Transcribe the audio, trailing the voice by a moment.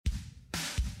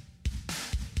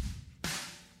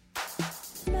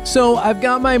So I've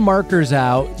got my markers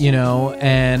out,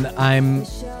 and I'm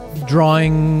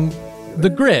drawing the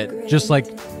grid, just like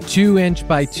 2-inch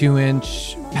by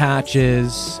 2-inch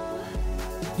patches,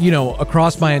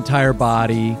 across my entire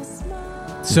body,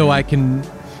 so I can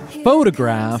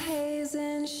photograph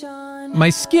my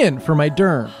skin for my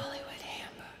derm.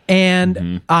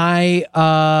 And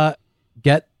I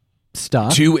get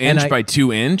stuff. 2-inch by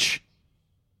 2-inch?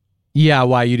 Yeah,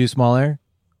 why? You do smaller?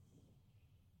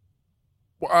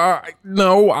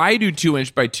 No, I do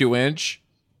 2-inch by 2-inch,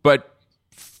 but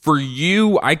for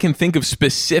you, I can think of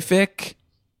specific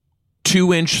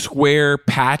 2-inch square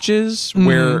patches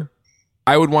where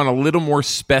I would want a little more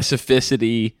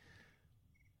specificity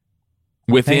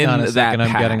within Hang on a that second,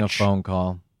 patch. I'm getting a phone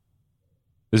call.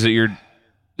 Is it your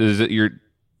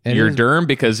derm?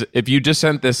 Because if you just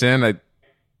sent this in,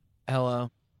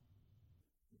 Hello.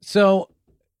 So,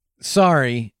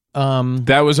 sorry.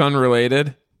 That was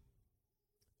unrelated.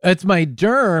 It's my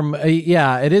derm.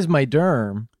 Yeah, it is my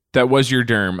derm. That was your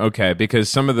derm. Okay, because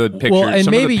some of the pictures. Well, and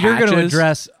some maybe of the you're going to patches-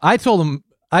 address. I told him,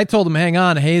 hang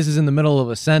on. Hayes is in the middle of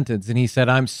a sentence, and he said,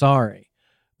 "I'm sorry,"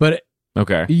 but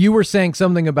Okay. you were saying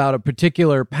something about a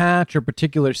particular patch or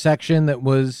particular section that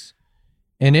was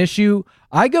an issue.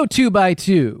 I go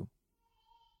 2x2.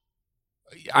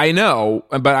 I know,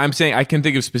 but I'm saying I can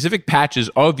think of specific patches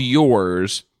of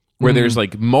yours where there's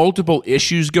like multiple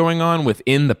issues going on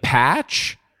within the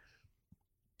patch,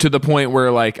 to the point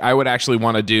where like I would actually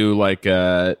want to do like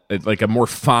a more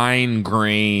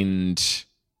fine-grained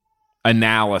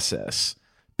analysis.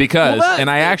 Because Well, and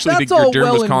I actually think that's your all derm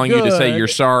well was and calling you to say good. you're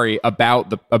sorry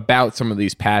about some of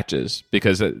these patches,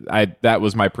 because that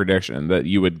was my prediction, that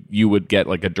you would get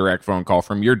like a direct phone call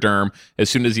from your derm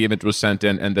as soon as the image was sent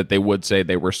in, and that they would say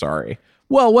they were sorry.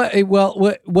 Well,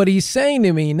 what he's saying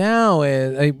to me now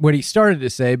is what he started to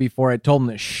say before I told him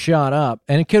to shut up.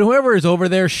 And can whoever is over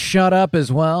there shut up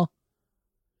as well?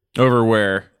 Over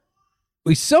where?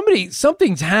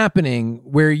 Something's happening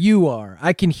where you are.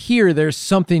 I can hear there's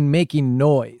something making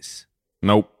noise.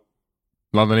 Nope,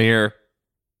 nothing here.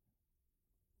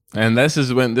 And this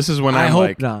is when I I'm hope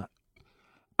like, not.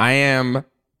 I am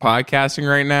podcasting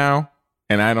right now,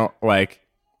 and I don't like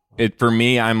it. For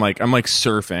me, I'm like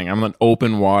surfing. I'm on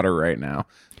open water right now.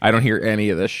 I don't hear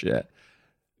any of this shit.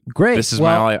 Great. This is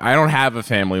my life. I don't have a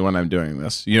family when I'm doing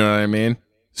this. You know what I mean?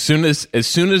 As soon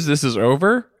as this is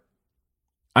over,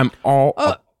 I'm all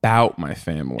about my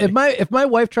family. If my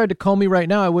wife tried to call me right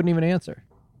now, I wouldn't even answer.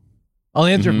 I'll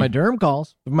answer if my derm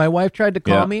calls. If my wife tried to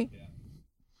call me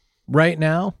right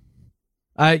now,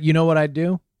 you know what I'd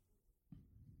do?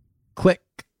 Click.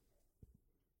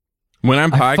 When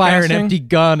I'm podcasting, I fire an empty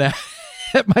gun at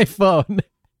my phone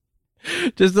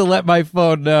just to let my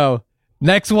phone know.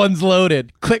 Next one's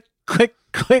loaded. Click, click,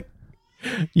 click.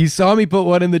 You saw me put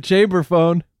one in the chamber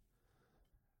phone.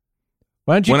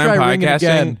 Why don't you when try I'm ringing podcasting,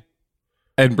 again?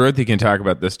 and Berthy can talk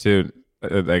about this too,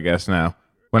 I guess now.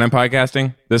 When I'm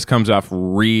podcasting, this comes off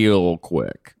real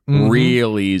quick,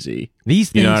 real easy. These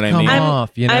things know what I come mean?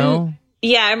 off,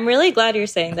 I'm really glad you're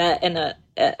saying that in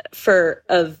for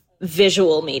a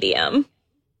visual medium.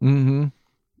 Mm-hmm.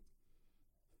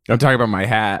 I'm talking about my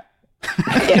hat.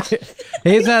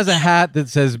 Hayes has a hat that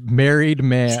says "married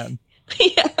man."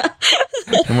 Yeah.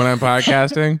 And when I'm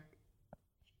podcasting,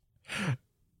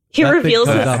 He That thing reveals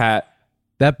comes his that hat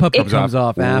That puppy comes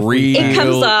off real It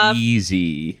comes off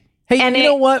easy. Hey, and you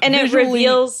know what? And Visually-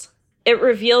 it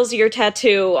reveals your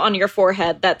tattoo on your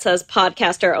forehead that says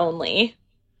podcaster only.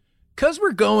 Because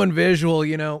we're going visual,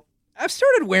 I've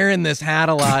started wearing this hat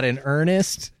a lot in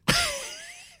earnest.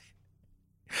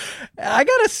 I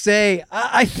gotta say,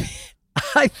 I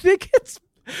think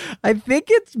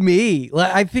it's me.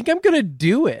 Like, I think I'm gonna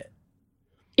do it.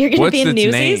 You're gonna What's be in its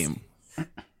Newsies? name?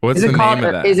 What's Is the it called? name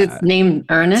of that? Is it hat? named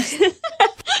Ernest?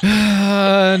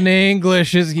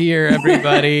 English is here,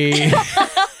 everybody.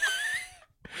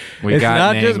 We It's got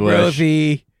not just English.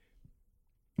 Brothy.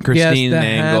 Christine Yes, the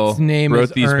Nangle. hat's name is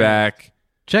Brothy's Ernest. back.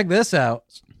 Check this out.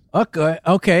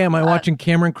 Okay. Am I watching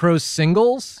Cameron Crowe's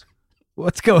singles?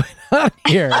 What's going on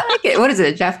here? I like it. What is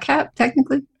it? A Jeff cap,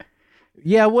 technically?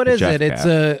 Yeah, what is Jeff it? It's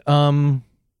a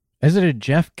is it a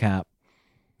Jeff cap?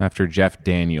 After Jeff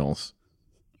Daniels.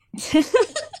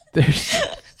 There's,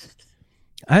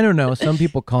 I don't know. Some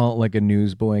people call it like a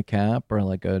newsboy cap or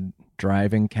like a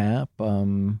driving cap.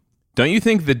 Don't you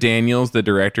think the Daniels, the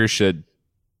director, should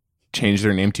change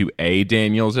their name to A.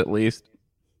 Daniels at least?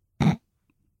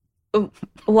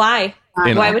 Why?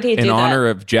 Why would he do in that? honor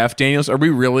of Jeff Daniels? Are we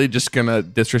really just gonna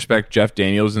disrespect Jeff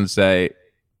Daniels and say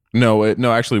no?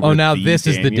 Actually, Oh, we're now the this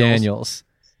is the Daniels.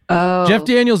 Oh. Jeff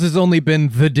Daniels has only been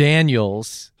the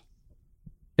Daniels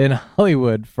in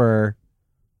Hollywood for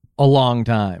a long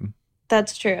time.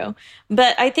 That's true.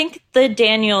 But I think the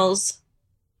Daniels,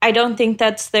 I don't think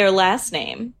that's their last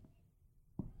name.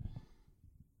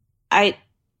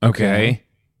 Okay.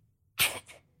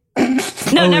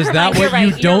 No, Oh, never is that mind. You're what right. you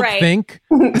You're don't right. think?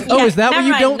 Yeah, Oh, is that what never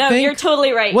you mind. don't No, think? you're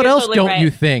totally right. What You're else totally don't right. you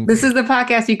think? This is the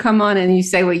podcast you come on and you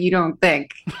say what you don't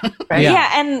think. Right? Yeah.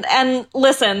 Yeah, and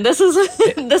listen, this is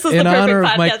this is In the perfect honor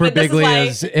podcast. of Mike and this is why-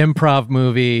 Birbiglia's improv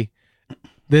movie,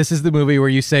 this is the movie where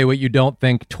you say what you don't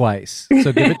think twice.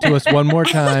 So give it to us one more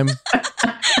time.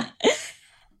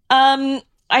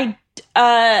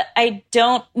 I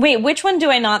don't wait. Which one do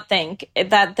I not think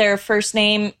that their first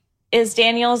name is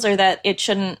Daniels, or that it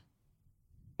shouldn't?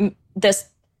 This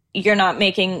you're not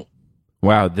making.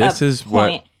 Wow, this a is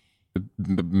point. what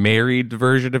the married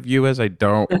version of you is. I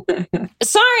don't.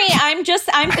 Sorry, I'm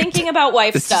thinking about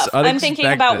wife This is stuff. I'm thinking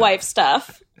about unexpected. wife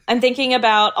stuff. I'm thinking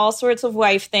about all sorts of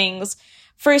wife things.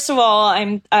 First of all,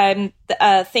 I'm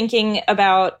thinking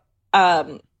about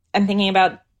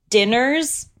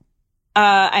dinners.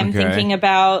 I'm Okay. thinking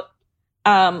about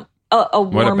a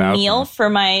warm about meal them? for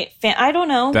my I don't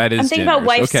know. That is I'm thinking dinners. about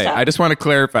wife okay, stuff. I just want to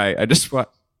clarify.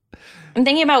 I'm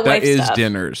thinking about That wife is stuff.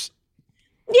 dinners.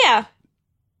 Yeah.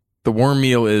 The warm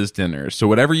meal is dinners. So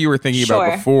whatever you were thinking Sure.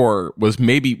 about before was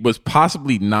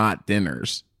possibly not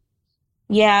dinners.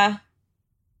 Yeah.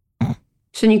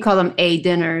 Shouldn't you call them A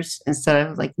dinners instead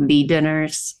of like B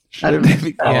dinners? Should they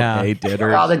be called Yeah. A For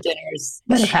dinners all the dinners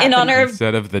that have In happened. honor of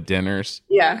instead of the dinners?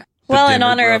 Yeah. The well, in Dinner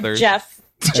honor Brothers. of Jeff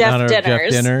In honor of Jeff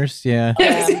Dinners. Dinners. Yeah.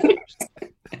 Yeah.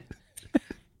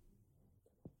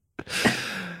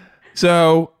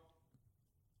 So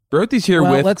Brothy's here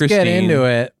Well, with let's Christine. get into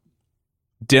it.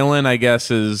 Dylan, I guess,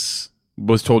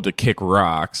 was told to kick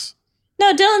rocks.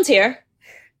 No, Dylan's here.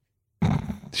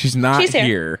 She's not She's here.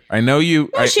 here. I know you.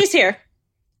 No, she's here.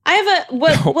 I have a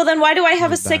No, well. Then why do I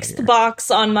have a she's not sixth here.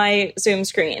 box on my Zoom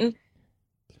screen?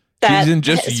 She's in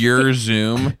just has- your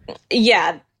Zoom.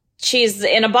 Yeah, she's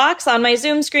in a box on my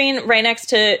Zoom screen right next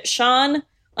to Sean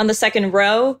on the second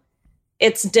row.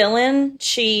 It's Dylan.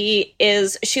 She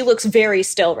looks very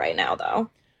still right now, though.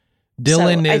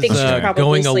 Dylan So I think is she's probably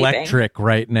going sleeping. electric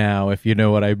right now, if you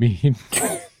know what I mean.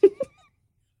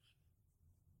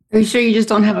 Are you sure you just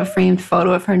don't have a framed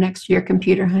photo of her next to your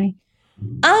computer, honey?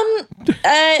 No,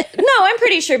 I'm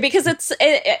pretty sure because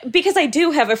because I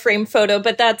do have a framed photo,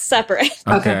 but that's separate.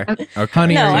 Okay. Okay. Okay.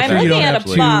 Honey, No, are you I'm sure you looking don't at have a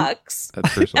two? box.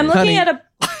 That's personal. I'm looking Honey. at a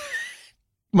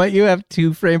Might you have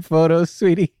two frame photos,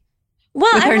 sweetie?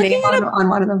 well. With her I'm name looking at a on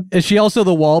one of them. Is she also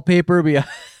the wallpaper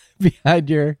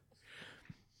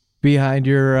behind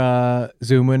your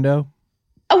Zoom window?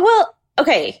 well.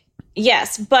 Okay,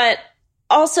 yes, but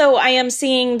also I am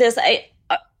seeing this.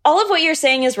 All of what you're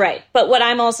saying is right, but what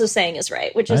I'm also saying is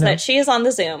right, which is I know. that she is on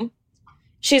the Zoom.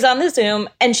 She's on the Zoom,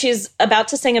 and she's about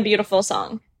to sing a beautiful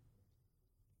song.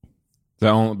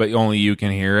 but only you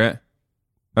can hear it.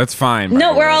 That's fine. by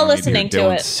No, the we're way. all I don't need listening to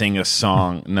Dylan it. Sing a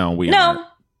song. No, we No, aren't.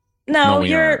 no, we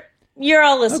you're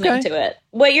all listening Okay. to it.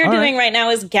 What you're All doing right now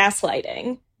is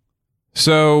gaslighting.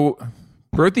 So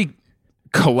Brothy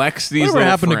collects these. Whatever little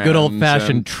happened to good friends old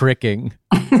fashioned and- tricking?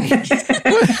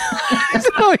 He's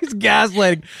always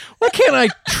gaslighting. Why can't I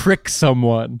trick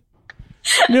someone?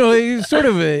 You know, he's sort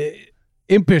of a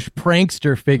impish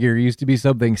prankster figure. Used to be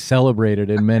something celebrated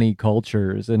in many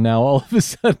cultures, and now all of a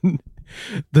sudden,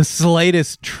 the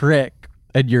slightest trick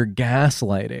and you're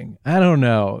gaslighting. I don't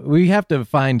know. We have to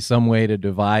find some way to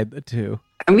divide the two.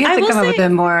 And we have I to will come up with say- a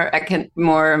more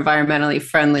environmentally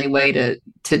friendly way to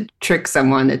trick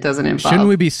someone that doesn't involve. Shouldn't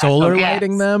we be solar gas.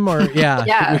 lighting them, or yeah,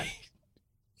 Yeah. should we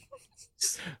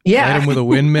light Yeah, them with a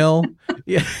windmill?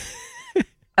 Yeah.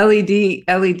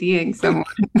 LEDing someone.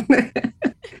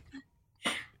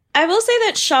 I will say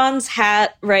that Sean's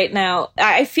hat right now,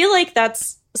 I feel like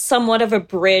that's somewhat of a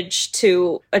bridge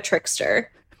to a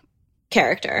trickster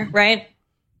character, right?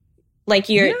 Like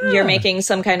you're making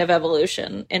some kind of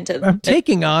evolution into I'm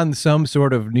taking on some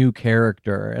sort of new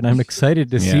character, and I'm excited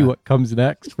to see Yeah. what comes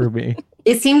next for me.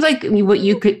 It seems like what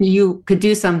you could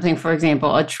do something, for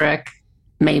example, a trick,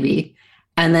 maybe,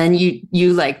 and then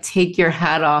you like take your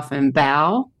hat off and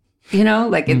bow. You know,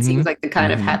 like it Mhm. seems like the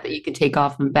kind of hat that you could take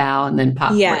off and bow and then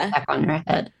pop Yeah. right back on your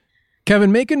head.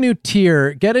 Kevin, make a new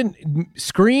tier. Get a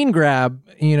screen grab,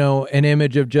 an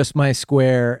image of just my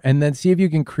square, and then see if you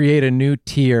can create a new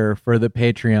tier for the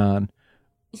Patreon,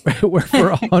 where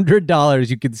for $100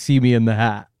 you can see me in the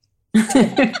hat.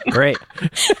 Great.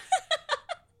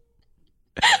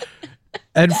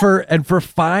 And for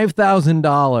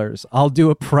 $5,000, I'll do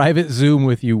a private Zoom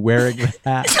with you wearing the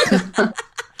hat.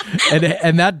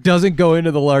 and that doesn't go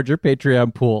into the larger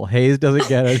Patreon pool. Hayes doesn't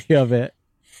get any of it.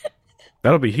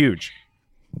 That'll be huge.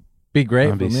 Be great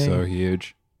That'd for be me. so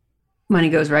huge. Money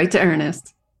goes right to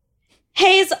Ernest.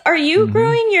 Hayes, are you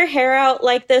growing your hair out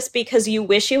like this because you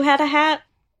wish you had a hat?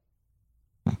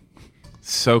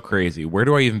 So crazy. Where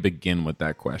do I even begin with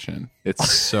that question? It's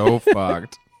so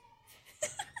fucked.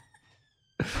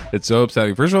 It's so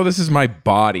upsetting. First of all, this is my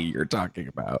body you're talking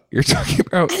about. You're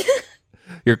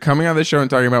coming on the show and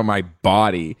talking about my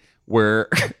body where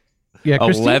Yeah,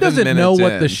 Christine 11 doesn't know minutes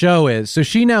what in. the show is, so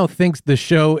she now thinks the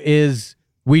show is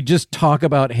we just talk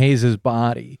about Hayes's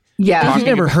body. Yeah. She's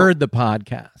never heard the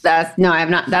podcast. I have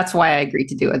not. That's why I agreed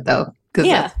to do it though. Because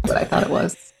Yeah. that's what I thought it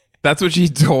was. That's what she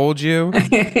told you?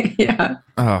 Yeah.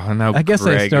 Oh, and now I guess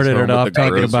Greg I is started home it with off the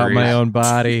talking about my groceries. own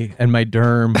body and my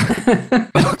derm.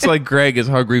 Looks like Greg is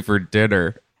hungry for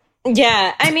dinner.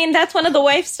 Yeah, I mean, that's one of the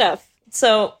wife stuff.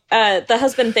 So the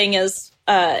husband thing is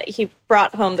he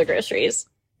brought home the groceries.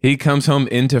 He comes home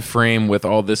into frame with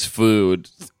all this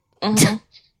food.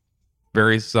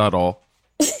 Very subtle.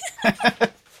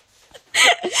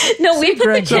 No, we put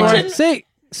Greg's the kitchen.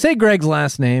 say Greg's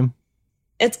last name.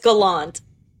 It's Gallant.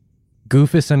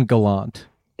 Goofus and Gallant.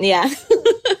 Yeah.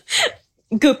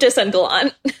 Guptas and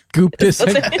Gallant. Gooptus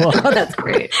and Gallant. That's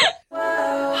great.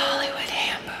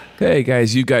 Hey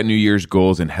guys, you got New Year's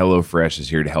goals and HelloFresh is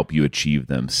here to help you achieve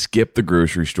them. Skip the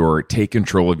grocery store, take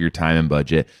control of your time and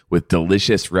budget with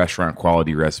delicious restaurant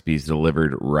quality recipes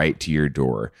delivered right to your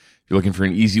door. If you're looking for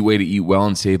an easy way to eat well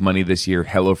and save money this year,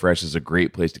 HelloFresh is a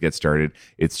great place to get started.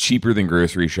 It's cheaper than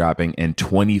grocery shopping and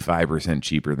 25%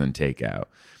 cheaper than takeout.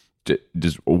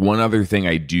 Just one other thing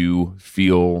I do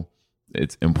feel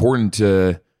it's important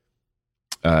to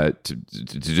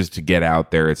just to get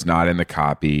out there. It's not in the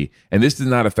copy, and this does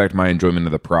not affect my enjoyment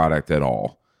of the product at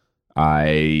all.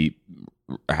 I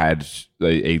had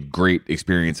a great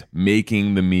experience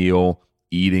making the meal,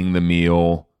 eating the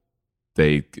meal.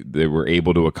 They were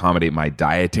able to accommodate my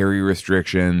dietary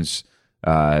restrictions,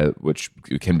 which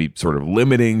can be sort of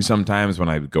limiting sometimes when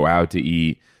I go out to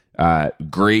eat.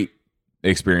 Great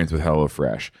experience with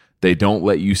HelloFresh. They don't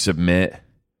let you submit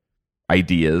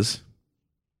ideas,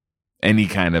 any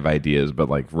kind of ideas, but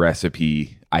like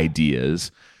recipe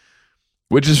ideas,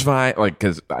 which is fine. Like,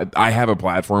 because I have a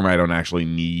platform, I don't actually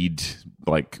need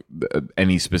like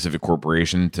any specific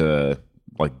corporation to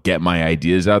like get my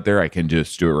ideas out there. I can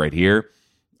just do it right here.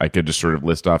 I could just sort of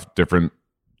list off different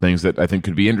things that I think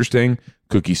could be interesting: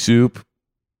 cookie soup,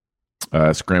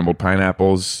 scrambled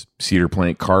pineapples, cedar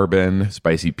plant carbon,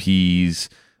 spicy peas,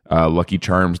 Lucky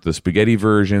Charms, the spaghetti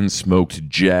version, smoked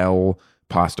gel,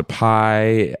 pasta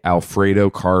pie, Alfredo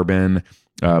carbon,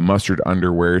 mustard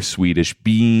underwear, Swedish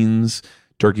beans,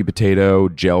 turkey potato,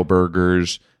 gel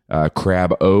burgers,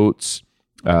 crab oats,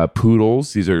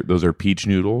 poodles. Those are peach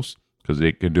noodles because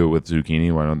they can do it with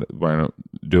zucchini. Why not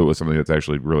do it with something that's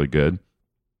actually really good?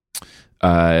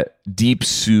 Deep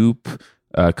soup,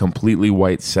 completely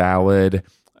white salad,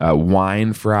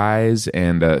 wine fries,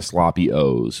 and sloppy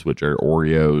O's, which are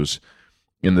Oreos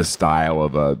in the style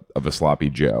of a sloppy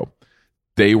Joe.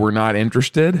 They were not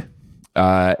interested,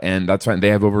 and that's fine. They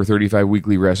have over 35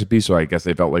 weekly recipes, so I guess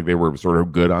they felt like they were sort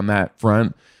of good on that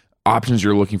front. Options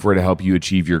you're looking for to help you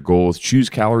achieve your goals. Choose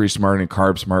calorie smart and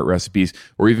carb smart recipes,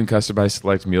 or even customize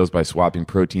select meals by swapping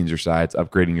proteins or sides,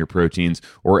 upgrading your proteins,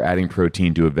 or adding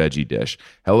protein to a veggie dish.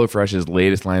 HelloFresh's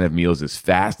latest line of meals is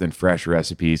fast and fresh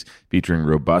recipes featuring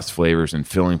robust flavors and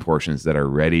filling portions that are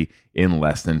ready in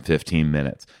less than 15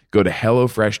 minutes. Go to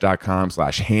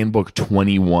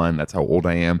HelloFresh.com/handbook21. That's how old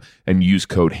I am. And use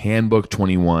code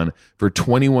handbook21 for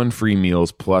 21 free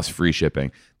meals plus free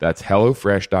shipping. That's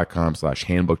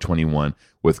HelloFresh.com/handbook21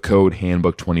 with code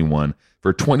handbook21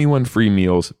 for 21 free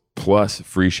meals plus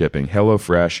free shipping.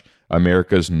 HelloFresh,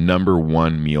 America's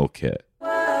 #1 meal kit.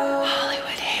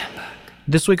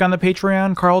 This week on the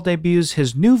Patreon, Carl debuts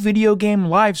his new video game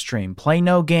live stream, Play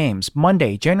No Games,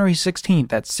 Monday, January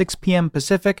 16th at 6 p.m.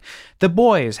 Pacific. The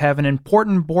boys have an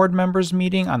important board members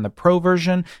meeting on the pro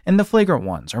version, and the flagrant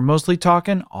ones are mostly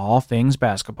talking all things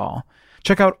basketball.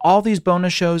 Check out all these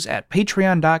bonus shows at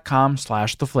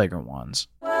patreon.com/theflagrantones.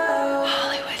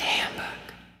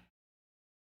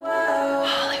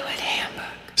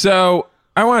 So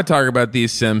I want to talk about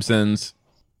these Simpsons.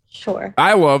 Sure.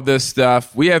 I love this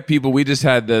stuff. We have people. We just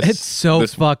had this. It's so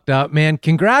this, fucked up, man.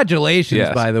 Congratulations,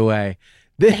 Yes. by the way.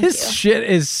 This you. shit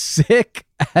is sick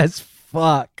as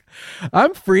fuck.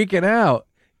 I'm freaking out.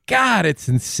 God, it's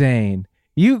insane.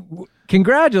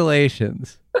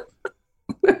 Congratulations.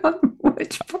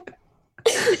 Which part?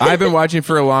 I've been watching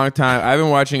for a long time. I've been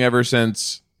watching ever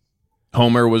since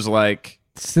Homer was like,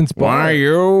 Since "Why Bart. are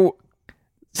you?"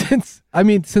 Since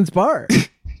Bart.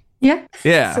 Yeah.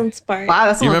 Yeah. Since Bart. Wow,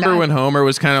 that's a You long remember guy. when Homer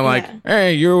was kind of like, Yeah.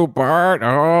 "Hey, you Bart,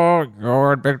 oh,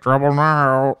 you're in big trouble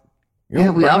now.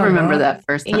 Yeah, we all remember that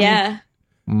first time. Yeah.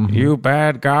 Mhm. You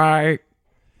bad guy."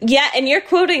 Yeah, and you're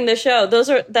quoting the show.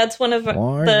 That's one of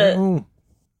Why the no?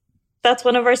 that's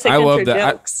one of our signature love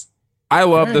that. jokes. I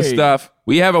love the Hey. stuff.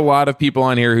 We have a lot of people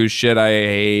on here whose shit I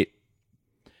hate.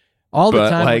 All the But,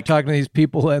 time we're like- talking to these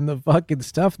people and the fucking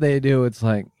stuff they do. It's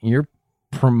like, you're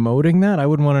promoting that? I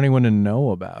wouldn't want anyone to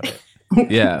know about it.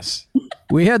 Yes.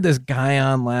 We had this guy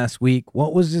on last week.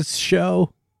 What was this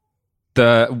show?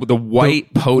 The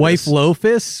white POTUS. Wife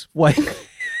Lofus? Wife.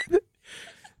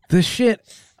 The shit.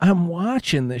 I'm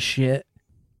watching the shit.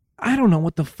 I don't know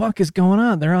what the fuck is going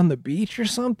on. They're on the beach or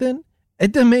something.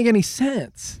 It doesn't make any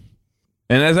sense.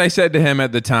 And as I said to him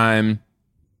at the time,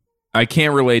 I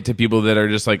can't relate to people that are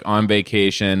just like on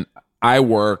vacation. I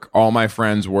work, all my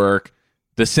friends work.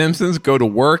 The Simpsons go to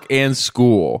work and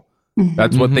school.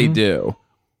 That's what they do.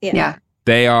 Yeah.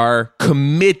 They are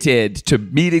committed to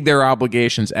meeting their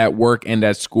obligations at work and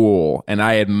at school. And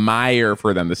I admire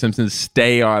for them. The Simpsons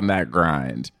stay on that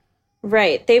grind.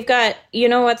 Right. They've got, you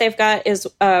know what they've got is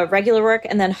regular work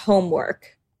and then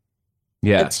homework.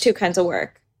 Yes. It's two kinds of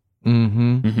work.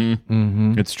 Mm-hmm. Mm-hmm.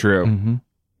 Mm-hmm. It's true. Mm-hmm.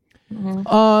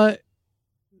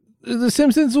 The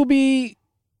Simpsons will be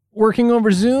working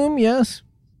over Zoom, yes?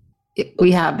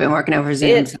 We have been working over Zoom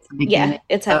It- since the beginning. Yeah,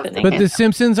 it's of happening. But the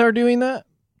Simpsons are doing that?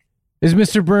 Is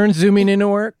Mr. Burns zooming into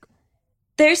work?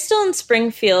 They're still in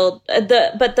Springfield.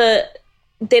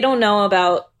 They don't know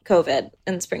about COVID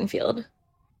in Springfield.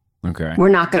 Okay. We're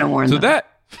not going to warn So them.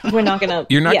 that We're not gonna.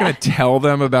 you're not yeah. going to tell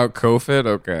them about COVID?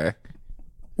 Okay.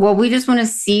 Well, we just want to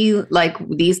see like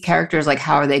these characters, like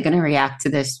how are they going to react to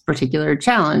this particular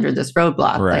challenge or this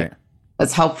roadblock? Right. Like,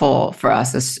 that's helpful for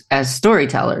us as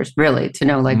storytellers, really, to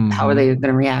know like how are they going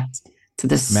to react to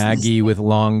this. Maggie with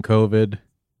long COVID,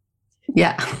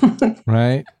 Yeah.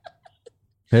 right?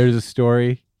 There's a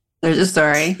story. There's a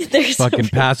story. There's Fucking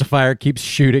pacifier keeps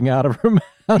shooting out of her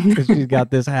mouth because she's got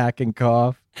this hacking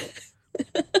cough.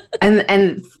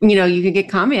 And you know, you can get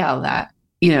comedy out of that,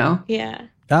 you know. yeah.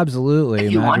 Absolutely.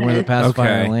 If you Imagine where the wanted.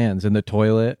 pacifier Okay. lands in the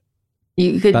toilet.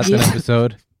 You could That's an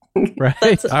episode, right?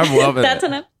 I'm loving That's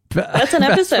it. that's an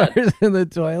episode. Pacifiers in the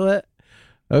toilet.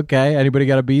 Okay. Anybody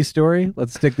got a B story?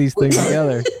 Let's stick these things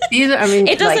together. these are, I mean,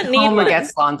 It doesn't like need Homer one.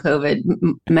 gets long COVID,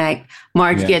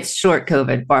 Marge Yeah. gets short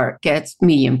COVID, Bart gets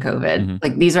medium COVID. Mhm.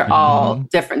 Like these are all Mhm.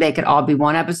 different. They could all be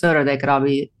one episode or they could all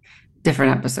be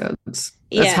different episodes. That's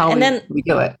Yeah, how and then- we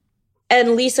do it.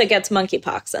 And Lisa gets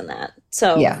monkeypox in that.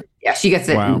 So Yeah. Yeah. She gets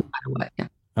it Wow. no matter what. Yeah.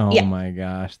 Oh Yeah. my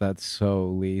gosh. That's so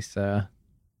Lisa.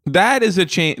 That is a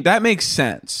change. That makes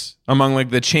sense among like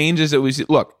the changes that we see.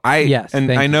 Look, Yes. and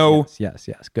thank I you. know Yes.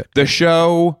 Good. the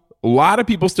show. A lot of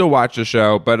people still watch the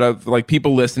show, but of like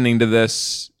people listening to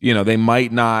this, you know, they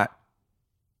might not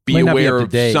be Might not be aware up to of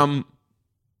date.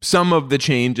 some of the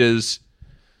changes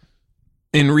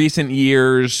in recent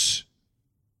years.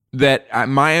 That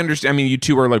my understanding. I mean, you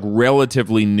two are like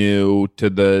relatively new to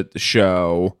the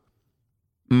show.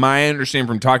 My understanding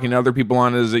from talking to other people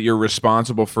on it is that you're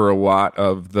responsible for a lot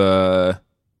of the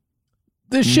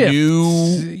shift.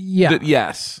 new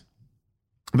yes,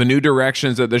 the new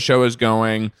directions that the show is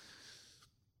going.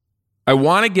 I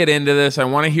want to get into this. I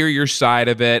want to hear your side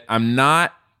of it. I'm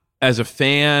not, as a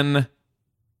fan,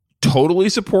 totally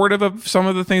supportive of some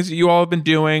of the things that you all have been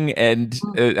doing, and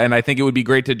I think it would be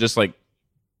great to just like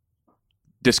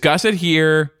discuss it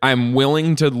here. I'm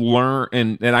willing to learn,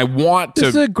 and I want This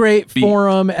is to. a great be-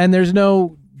 forum, and there's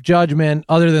no judgment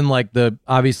other than like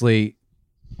obviously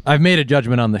I've made a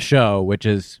judgment on the show, which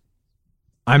is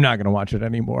I'm not going to watch it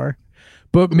anymore.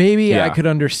 But maybe Yeah. I could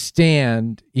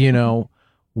understand, you know,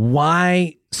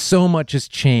 why so much has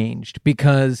changed,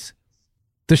 because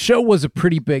the show was a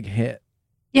pretty big hit.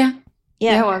 Yeah.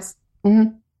 yeah. It was.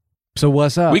 Mhm. So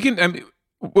what's up? We can. I mean,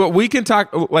 well, we can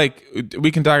talk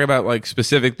about like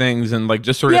specific things and like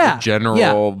just sort of Yeah, the general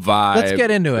yeah. vibe. Let's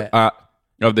get into it.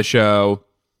 Of the show.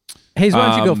 Hayes, why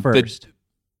don't you go the- first?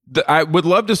 I would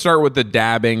love to start with the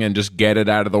dabbing and just get it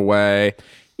out of the way.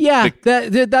 Yeah,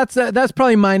 that's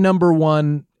probably my number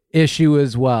one issue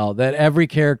as well. That every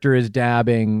character is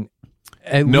dabbing.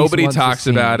 At Nobody least once a talks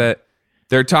scene. about it.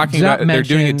 They're talking It's not about. They're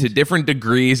doing it to mentioned. different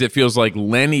degrees. It feels like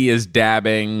Lenny is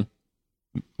dabbing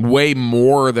way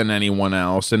more than anyone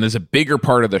else, and is a bigger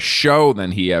part of the show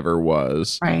than he ever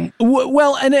was. Right.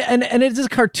 Well, and it is a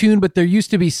cartoon, but there used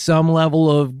to be some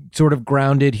level of sort of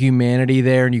grounded humanity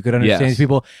there, and you could understand Yes. these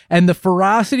people. And the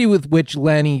ferocity with which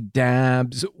Lenny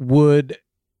dabs would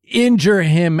injure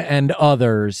him and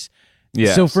others.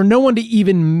 Yes. So for no one to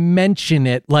even mention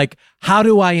it, like, how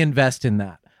do I invest in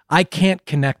that? I can't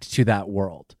connect to that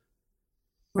world.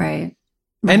 Right.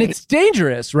 And it's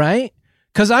dangerous, right?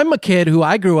 Because I'm a kid who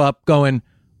I grew up going,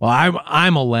 well,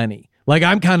 I'm a Lenny. Like,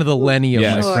 I'm kind of the Lenny of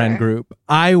Yes. my friend group.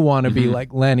 I want to be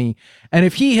like Lenny. And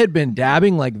if he had been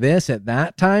dabbing like this at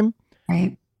that time,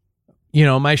 right. you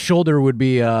know, my shoulder would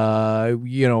be,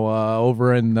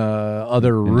 over in the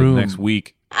other Into room next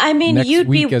week. I mean, next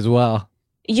week as well.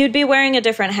 you'd be wearing a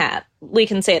different hat. We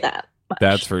can say that much.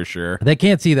 That's for sure. They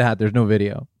can't see the hat. There's no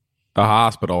video. A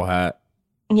hospital hat.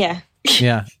 Yeah.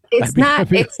 Yeah. It's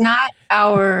not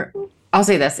our, I'll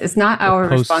say this, it's not our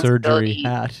Post-surgery responsibility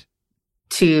hat.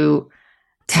 to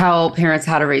tell parents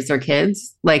how to raise their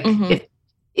kids. Like, Mhm.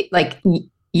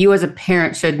 you as a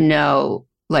parent should know,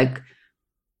 like,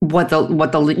 what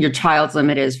your child's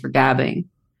limit is for dabbing.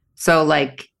 So,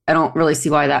 like, I don't really see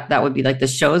why that would be like the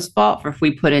show's fault for if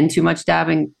we put in too much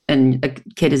dabbing and a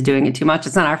kid is doing it too much.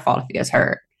 It's not our fault if he gets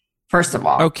hurt. First of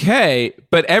all, Okay,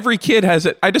 but every kid has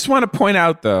it. I just want to point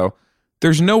out though,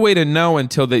 there's no way to know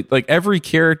until they like every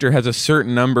character has a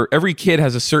certain number. Every kid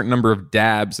has a certain number of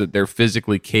dabs that they're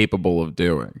physically capable of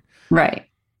doing. right?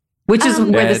 Which is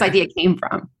where this Ed. idea came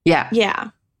from. Yeah,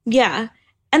 Yeah.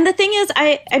 And the thing is,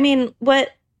 I mean, what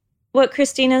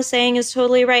Christina's saying is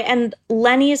totally right. And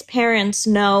Lenny's parents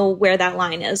know where that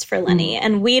line is for Lenny.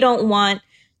 And we don't want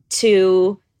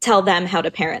to tell them how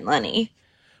to parent Lenny.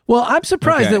 Well, I'm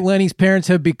surprised Okay. that Lenny's parents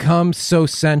have become so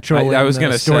central I in was the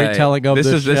going to storytelling say of this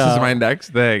the is this is show. my next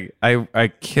thing. I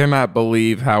cannot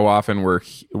believe how often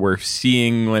we're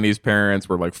seeing Lenny's parents.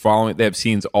 We're like following. They have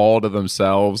scenes all to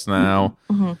themselves now.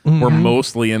 We're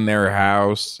mostly in their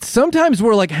house. Sometimes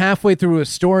we're like halfway through a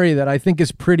story that I think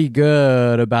is pretty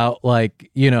good about, like,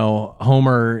 you know,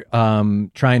 Homer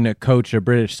trying to coach a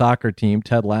British soccer team,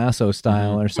 Ted Lasso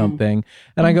style or something.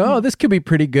 And I go, oh, this could be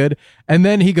pretty good. And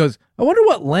then he goes, I wonder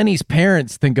what Lenny's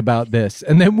parents think about this.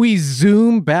 And then we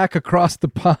zoom back across the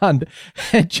pond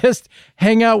and just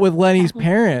hang out with Lenny's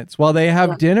parents while they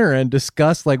have dinner and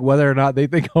discuss like whether or not they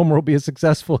think Homer will be a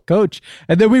successful coach.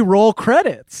 And then we roll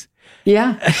credits.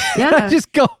 yeah. I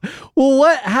just go, well,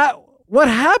 what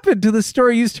happened to the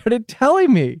story you started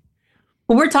telling me?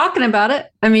 Well, we're talking about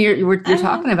it. I mean, you're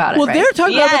talking about it. Well, right? they're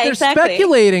talking about it, Yeah, but they're exactly.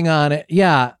 speculating on it.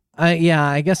 Yeah,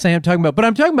 I guess I am talking about, but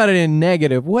I'm talking about it in a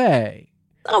negative way.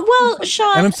 Oh, well,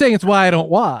 Sean. And I'm saying it's why I don't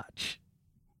watch.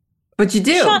 But you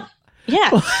do. Sean, yeah,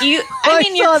 I I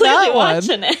mean, you're saw clearly that one.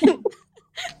 watching it.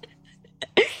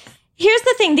 Here's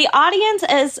the thing: the audience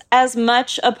is as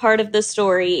much a part of the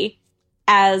story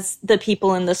as the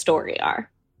people in the story are.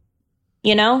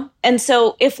 You know, and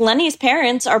so if Lenny's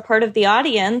parents are part of the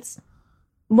audience,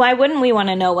 why wouldn't we want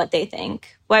to know what they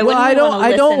think? Why Well, wouldn't we want to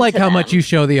I don't listen like to how them? much you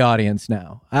show the audience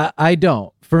now. I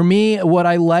don't. For me, what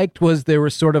I liked was there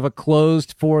was sort of a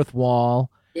closed fourth wall,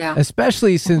 Yeah.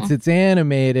 especially since it's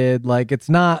animated. Like it's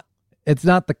not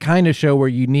the kind of show where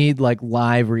you need like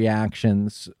live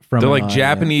reactions from The an like audience.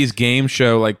 Japanese game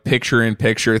show, like picture in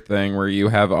picture thing, where you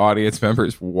have audience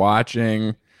members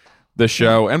watching the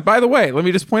show. And by the way, let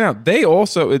me just point out, they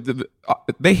also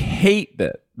they hate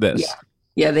this.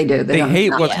 Yeah, they do. They don't-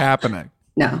 hate no, what's happening.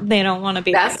 No. They don't want to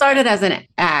be. That started as an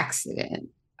accident.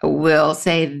 I will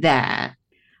say that.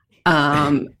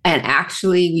 And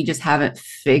actually, we just haven't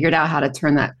figured out how to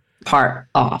turn that part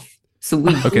off. So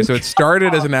we Okay, so it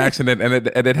started as an accident, and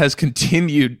it has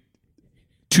continued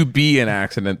to be an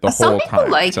accident the some whole people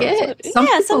time. like So- it. some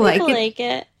people like like it.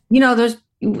 it. You know, there's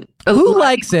Who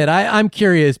likes it? I'm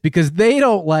curious because they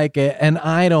don't like it and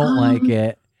I don't like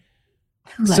it.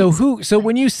 So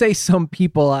when you say some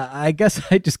people, I guess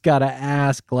I just gotta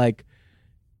ask, like,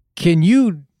 can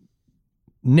you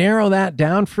narrow that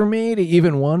down for me to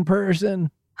even one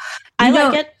person? I You know-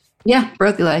 like it. Yeah,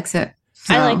 Brothy likes it.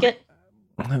 I So, like it.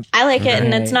 I like it,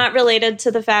 and it's Right. not related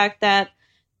to the fact that,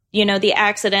 you know, the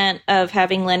accident of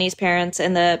having Lenny's parents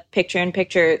in the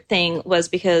picture-in-picture thing was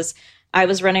because I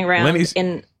was running around Lenny's-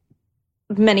 in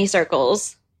many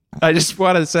circles. I just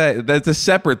want to say that's a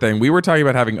separate thing. We were talking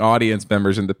about having audience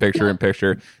members in the picture in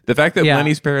picture. The fact that Yeah.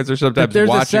 Lenny's parents are But sometimes there's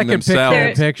a watching second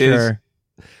themselves picture.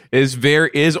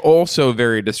 is also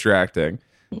very distracting.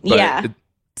 But Yeah.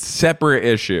 separate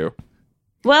issue.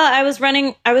 Well, I was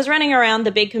running around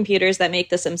the big computers that make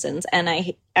The Simpsons, and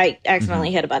I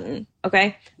accidentally hit a button.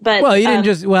 Okay, but Well, you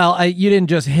didn't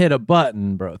just hit a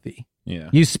button, Brothy. Yeah.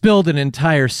 You spilled an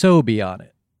entire Sobe on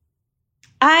it.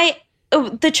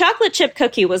 the chocolate chip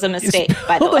cookie was a mistake,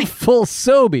 by the Spilled way. a full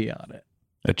Sobe on it.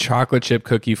 A chocolate chip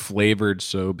cookie flavored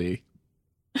Sobe.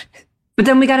 But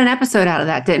then we got an episode out of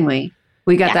that, didn't we?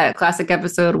 We got Yeah. that classic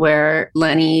episode where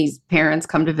Lenny's parents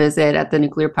come to visit at the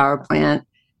nuclear power plant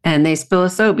and they spill a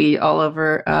Sobe all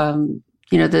over,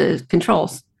 the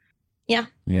controls. Yeah,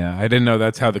 I didn't know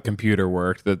that's how the computer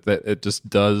worked. That it just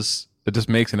does It just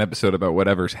makes an episode about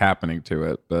whatever's happening to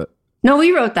it. But No,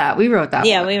 we wrote that. We wrote that.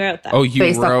 Yeah, one we wrote that. oh, you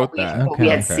based on wrote what that. what we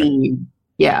had seen.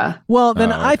 Yeah. Well,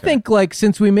 then Oh, I okay. think like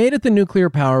since we made it the nuclear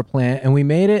power plant and we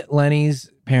made it Lenny's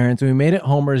parents and we made it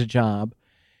Homer's job,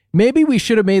 maybe we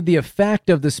should have made the effect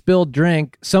of the spilled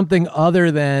drink something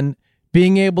other than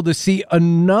being able to see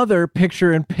another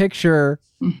picture-in-picture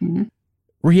hmm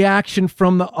reaction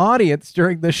from the audience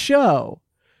during the show.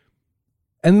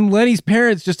 And Lenny's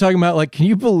parents just talking about like, can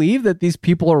you believe that these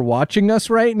people are watching us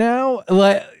right now?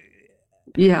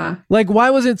 Yeah. Like, why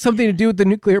was it something to do with the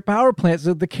nuclear power plant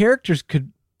so the characters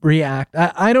could react?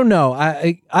 I don't know.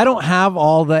 I don't have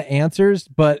all the answers,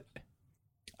 but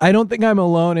I don't think I'm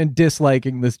alone in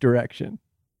disliking this direction.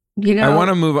 You know, I want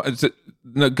to move on.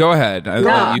 No, go ahead. No,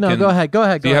 Go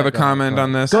ahead. Do you have a comment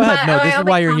on this? Go ahead. No, My this is only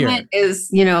why you're here. comment is,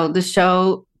 the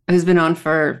show has been on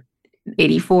for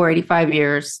 84, 85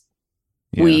 years.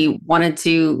 Yeah. We wanted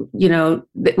to,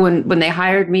 when they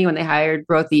hired me, when they hired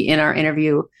Brothy in our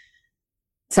interview,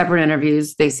 separate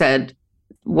interviews, they said,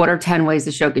 what are 10 ways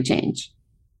the show could change?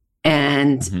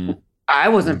 And Mhm. I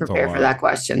wasn't That's a prepared for lot. that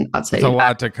question. I'll tell It's a you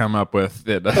lot to come up with.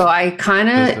 So I kind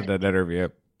of That interview.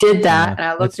 did that, Yeah, and I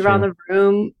that's looked around true. the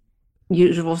room,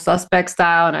 usual suspect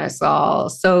style, and I saw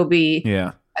Sobe.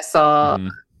 Yeah. I saw,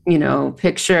 Mhm.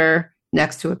 picture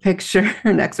next to a picture,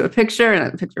 next to a picture,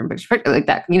 and a picture, like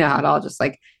that. You know how it all just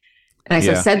like. And I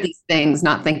Yeah. said these things,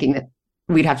 not thinking that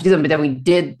we'd have to do them, but then we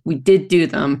did do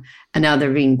them, and now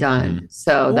they're being done.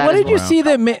 So that What is did you Wow. see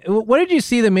what did you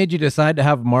see that made you decide to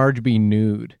have Marge be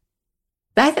nude?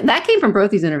 that came from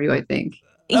Brothy's interview, I think.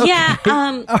 Yeah.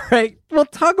 All right. Well,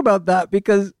 talk about that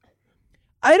because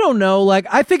I don't know. Like,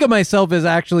 I think of myself as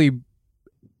actually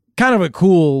kind of a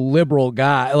cool liberal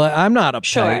guy. Like, I'm not uptight,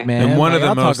 Sure. man. And one of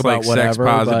Like, the I'll most talk about like sex whatever,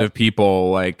 positive people,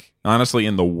 like honestly,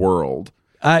 in the world.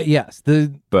 But, yes,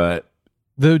 But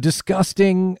the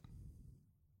disgusting,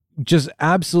 just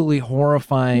absolutely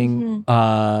horrifying,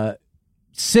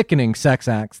 sickening sex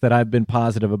acts that I've been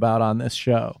positive about on this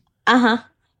show. Uh-huh.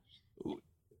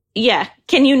 Yeah.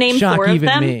 Can you name Shock 4 of even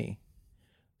them? me.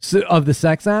 So, of the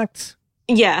sex acts?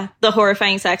 Yeah, the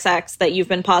horrifying sex acts that you've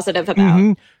been positive about.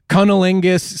 Mhm.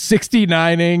 Cunnilingus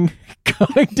 69ing,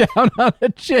 going down on a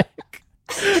chick.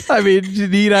 I mean,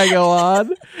 need I go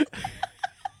on?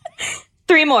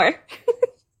 3 more.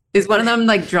 Is one of them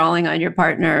like drawing on your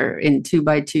partner in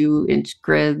 2x2-inch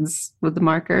grids with the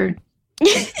marker?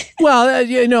 Well, I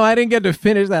didn't get to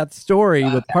finish that story,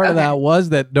 but part of that was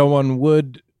that no one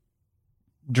would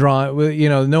draw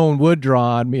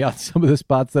on me on some of the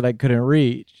spots that I couldn't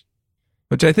reach.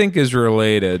 which I think is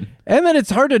related. And then it's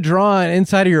hard to draw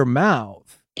inside of your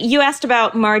mouth. You asked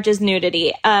about Marge's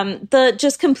nudity. The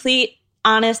just complete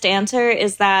honest answer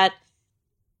is that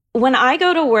when I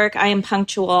go to work, I am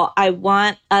punctual. I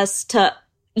want us to,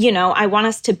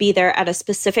 be there at a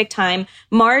specific time.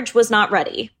 Marge was not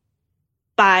ready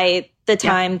by the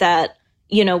time that,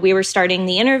 we were starting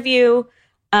the interview.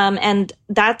 And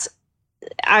that's,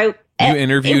 You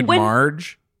interviewed when-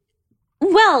 Marge?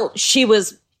 Well, she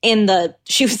was in the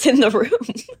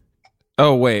room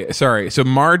Oh, wait. Sorry. So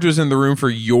Marge was in the room for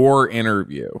your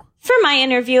interview. for my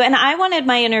interview. And I wanted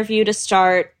my interview to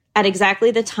start at exactly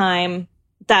the time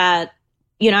that,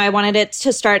 I wanted it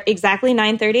to start exactly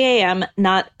 9:30 a.m.,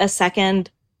 not a second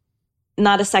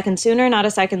sooner, not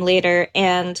a second later.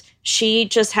 And she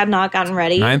just had not gotten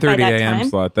ready by 9:30 that a.m. time.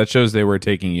 slot. That shows they were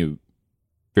taking you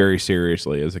very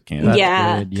seriously as a candidate. That's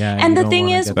Yeah. good. Yeah. And you the don't thing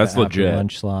wanna is- get That's the after legit.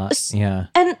 lunch slot. Yeah.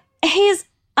 And Hayes,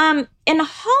 in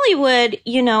Hollywood,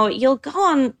 you'll go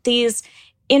on these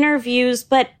interviews,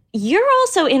 but you're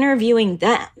also interviewing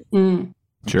them, Mm.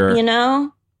 Sure.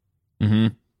 Mm-hmm.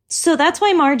 So that's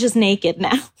why Marge is naked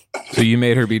now. So you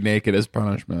made her be naked as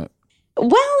punishment.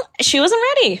 Well, she wasn't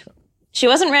ready. She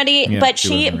wasn't ready, Yeah, but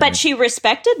she wasn't ready. she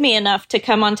respected me enough to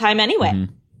come on time anyway. Mhm.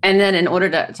 And then in order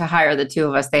to hire the two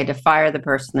of us, they had to fire the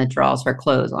person that draws her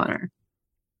clothes on her.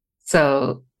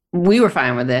 So we were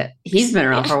fine with it. He's been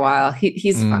around for a while.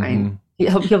 He's fine.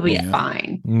 He'll be Yeah.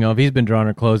 fine. If he's been drawing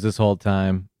her clothes this whole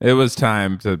time. It was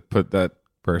time to put that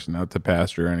person out to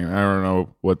pasture anyway. I don't know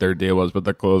what their deal was, but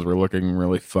the clothes were looking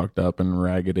really fucked up and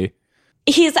raggedy.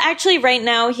 He's actually right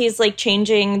now he's like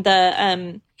changing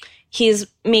the he's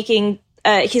making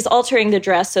he's altering the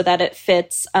dress so that it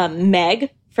fits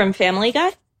Meg from Family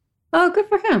Guy. Oh, good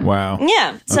for him. Wow.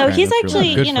 Yeah. So Okay, he's that's really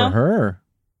actually, Good for her.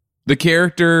 The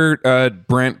character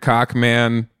Brent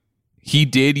Cockman, he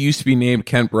did used to be named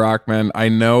Kent Brockman. I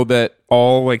know that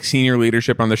all like senior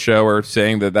leadership on the show are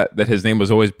saying that his name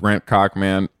was always Brent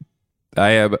Cockman.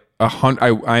 I'm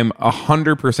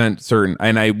 100% certain,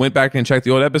 and I went back and checked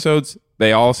the old episodes.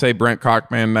 They all say Brent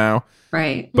Cockman now,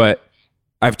 Right. but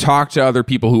I've talked to other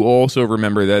people who also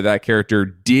remember that character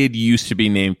did used to be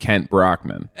named Kent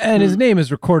Brockman. And his name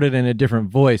is recorded in a different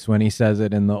voice when he says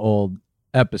it in the old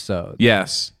episode.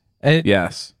 Yes. It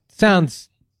Yes. sounds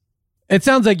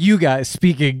like you guys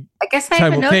speaking I guess I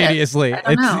haven't noticed. simultaneously.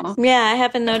 I don't know. Yeah, I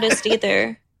haven't noticed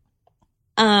either.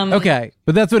 Okay,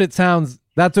 but that's what it sounds.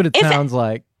 That's what it If- sounds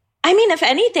like. I mean, if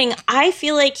anything, I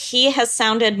feel like he has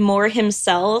sounded more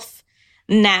himself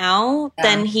now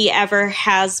than he ever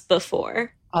has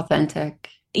before. Authentic.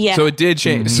 Yeah. So it did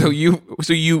change. So you're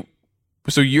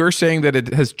saying that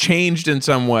it has changed in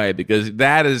some way, because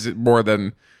that is more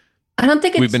than I don't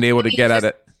think we've been able to get at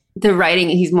it. The writing,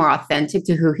 he's more authentic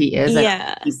to who he is.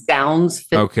 Yeah. He sounds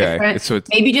Okay. different. So it's,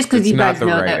 Maybe just because it's you not guys the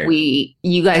know writing.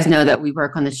 you guys know that we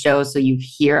work on the show, so you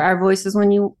hear our voices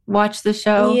when you watch the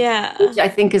show. Yeah. Which I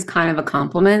think is kind of a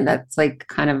compliment. That's like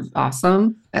kind of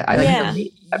awesome. I Yeah.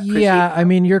 really appreciate Yeah, that. I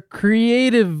mean, your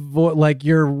creative, like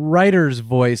your writer's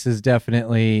voice, is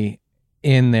definitely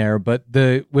in there. But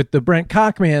with the Brent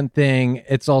Cockman thing,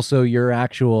 it's also your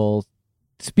actual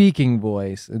speaking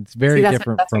voice. It's very See, that's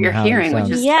different what from you're how hearing, it which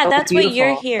sounds. is Yeah, so that's what you're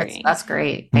beautiful. hearing. That's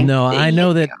great. No, I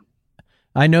know Thank that. you.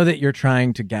 I know that you're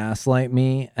trying to gaslight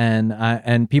me,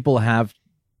 and people have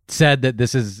said that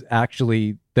this is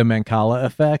actually the Mancala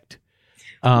effect.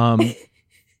 What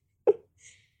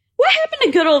happened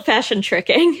to good old fashioned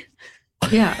tricking?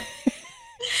 Yeah.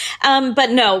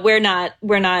 But no, we're not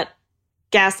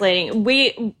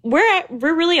gaslighting.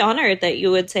 We're really honored that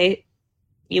you would say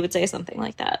something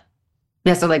like that.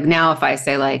 Yeah. So like now if I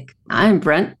say like, I'm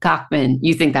Brent Cockman,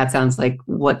 you think that sounds like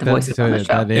what the voice is on the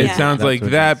show. that It is- Yeah. sounds that's like what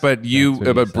that, he's- but you, that's what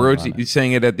he but said Bro's on it.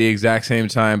 saying it at the exact same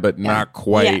time, but not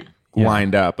quite Yeah.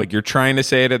 lined up. Like you're trying to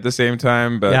say it at the same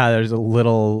time, but Yeah, there's a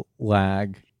little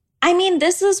lag. I mean,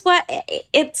 this is what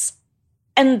it's,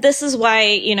 and this is why,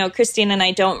 you know, Christine and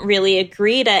I don't really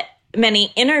agree to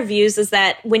many interviews, is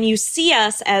that when you see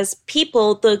us as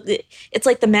people, it's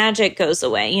like the magic goes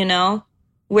away, you know,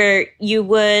 where you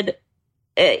would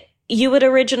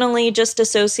originally just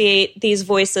associate these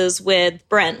voices with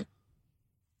Brent.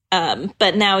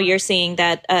 But now you're seeing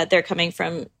that they're coming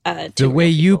from The two way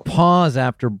real you people. pause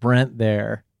after Brent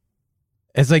there,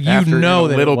 it's like you After, know a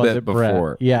that little it wasn't bit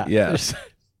before. Brent. Yeah, Yes.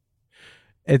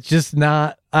 it's just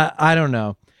not. I don't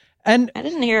know. And I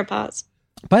didn't hear a pause.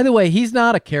 by the way, he's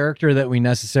not a character that we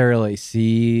necessarily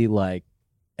see like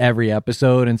every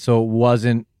episode, and so it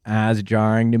wasn't as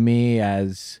jarring to me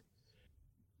as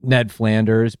Ned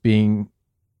Flanders being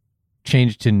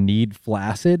changed to Need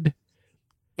Flaccid.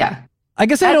 Yeah. I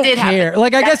guess I That don't did happen. care.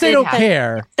 Like, I That guess I did don't happen.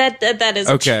 care. That is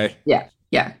okay. Yeah.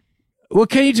 Yeah. Well,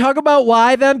 can you talk about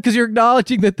why then? Because you're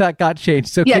acknowledging that got changed.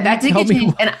 So Yeah, can that you did tell get me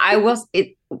changed. And I will,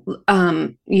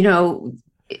 you know,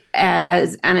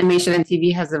 as animation and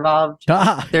TV has evolved,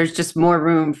 there's just more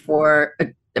room for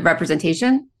a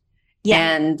representation.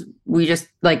 Yeah. And we just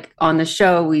like on the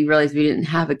show, we realized we didn't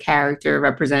have a character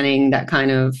representing that kind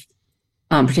of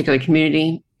particular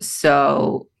community.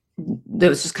 So there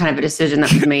was just kind of a decision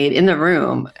that was made in the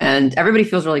room, and everybody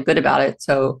feels really good about it.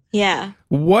 So Yeah.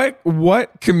 What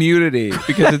community?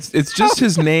 Because it's just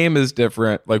his name is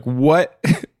different. Like what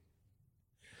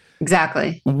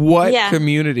exactly. Yeah.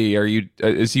 community are you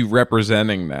is he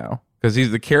representing now? Because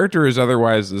the character is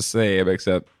otherwise the same,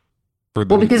 except for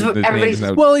the, Well, because the everybody's- names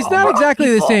now. Well, he's not Oh, exactly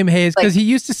the people. same, Hayes, because Like- he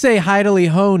used to say "Hidely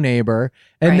ho, neighbor,"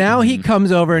 and Right. now he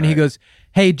comes over and he Right. goes,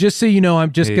 "Hey, just so you know,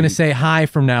 I'm just going Hey. to say hi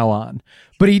from now on."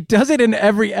 But he does it in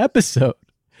every episode,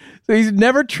 so he's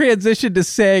never transitioned to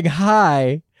saying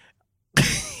hi.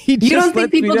 He You just don't think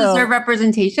lets me people know. deserve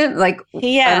representation? Like,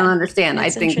 Yeah. I don't understand.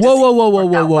 That's I think interesting. Whoa, whoa, whoa, whoa,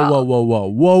 worked whoa, out whoa, well. whoa, whoa,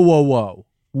 whoa, whoa, whoa,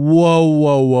 whoa, whoa,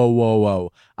 whoa, whoa, whoa,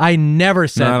 whoa! I never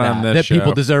said Not on that this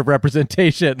people show. deserve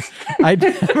representation. I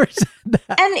never said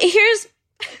that. And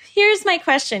here's my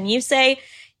question. You say,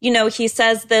 you know, he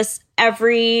says this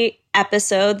every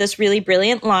episode, this really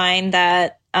brilliant line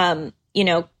that you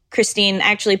know, Christine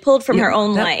actually pulled from Yeah, her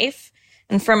own that- life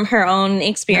and from her own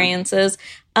experiences.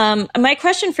 My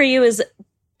question for you is,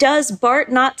 does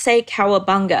Bart not say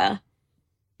cowabunga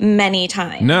many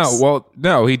times?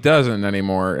 No, he doesn't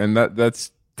anymore, and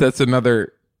that's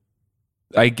another.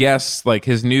 I guess like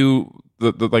his new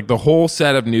the whole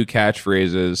set of new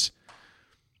catchphrases.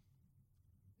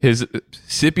 His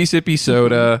sippy sippy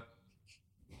soda,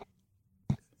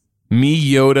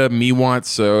 me Yoda, me want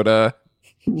soda.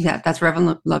 Yeah, that's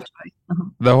Reverend Lovejoy.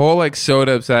 The whole like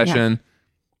soda obsession.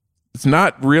 It's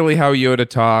not really how Yoda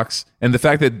talks, and the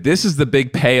fact that this is the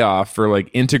big payoff for like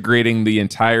integrating the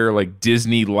entire like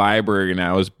Disney library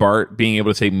now is Bart being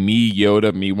able to say me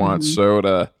Yoda, me want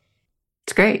soda.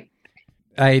 It's great.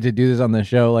 I hate to do this on the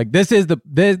show. Like this is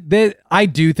I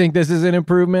do think this is an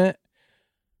improvement.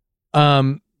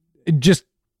 Just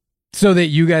so that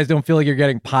you guys don't feel like you're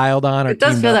getting piled on. Or It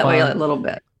does teamed feel up that way on. a little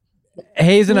bit.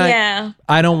 Hayes and Yeah.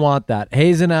 I don't want that.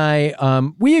 Hayes and I,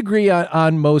 we agree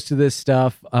on most of this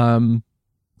stuff.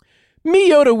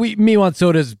 Me want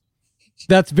sodas.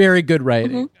 That's very good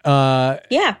writing.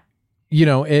 Yeah. You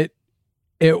know, it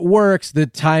works. The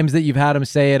times that you've had him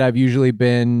say it, I've usually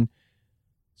been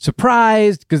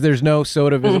surprised because there's no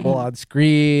soda visible on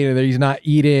screen, or he's not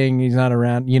eating, he's not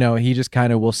around. You know, he just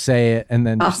kind of will say it and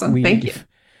then just Awesome. leave. Thank you.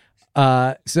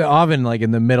 So often, like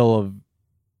in the middle of,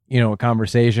 you know, a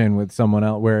conversation with someone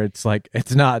else where it's like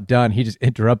it's not done, he just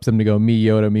interrupts them to go, "Me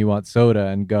Yoda, me want soda,"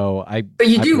 and go, But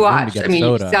you I do presume to watch. get I mean,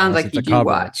 soda it sounds unless like it's you a do cover.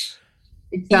 watch.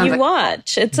 It sounds You like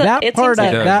watch. It's a, That it's part, He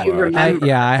I, does that, watch. Remember.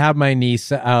 I have my niece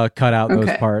cut out those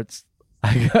Okay. parts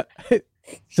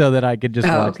so that I could just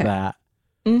watch okay. that.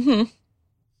 Mm-hmm.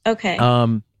 Okay.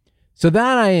 So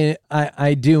that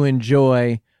I do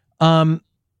enjoy.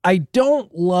 I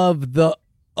don't love the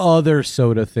other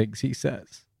soda things he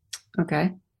says.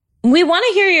 Okay. We want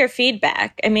to hear your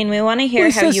feedback. I mean, we want to hear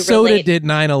He how says you soda relate. did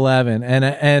 9/11,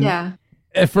 and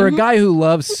Yeah. for a Mhm. guy who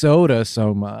loves soda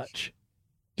so much,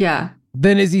 Yeah.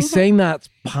 then is he Mhm. saying that's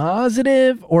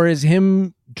positive, or is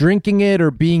him drinking it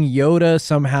or being Yoda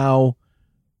somehow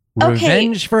Okay.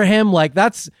 revenge for him? Like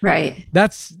that's Right.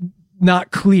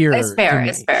 not clear. It's fair. to me.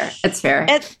 It's fair. It's fair.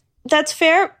 That's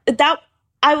fair.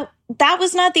 That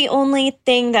was not the only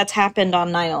thing that's happened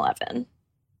on 9/11.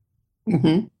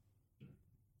 hmm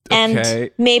And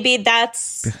Okay. maybe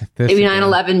that's This Maybe again.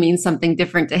 9/11 means something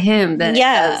different to him than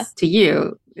Yeah. it does to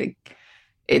you.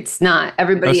 It's not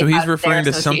everybody. Oh, so he's has their referring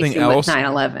to something association with else?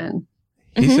 9/11.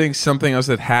 He's Mhm. saying something else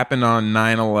that happened on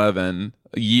 9/11,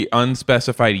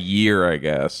 unspecified year, I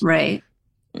guess, Right.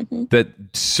 Mhm. that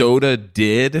soda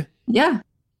did. Yeah.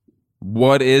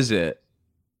 What is it?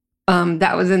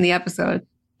 That was in the episode.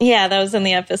 yeah, that was in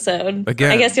the episode. Again.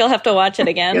 I guess you'll have to watch it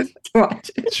again. Watch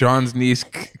it. Sean's niece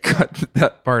cut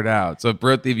that part out. So,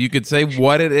 Brooke, if you could say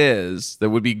what it is, that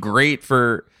would be great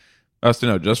for us to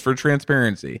know, just for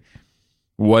transparency,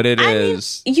 what it I mean,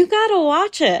 is. You gotta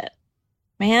watch it,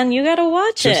 man. You gotta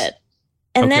watch Just- it,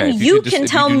 and Okay, then if you could just- can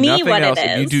if tell do me nothing what else, it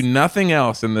If you is. do nothing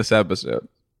else in this episode,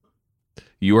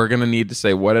 you are going to need to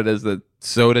say what it is that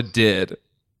soda did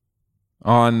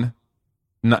on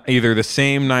either the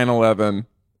same 9/11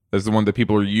 as the one that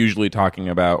people are usually talking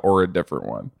about, or a different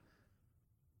one.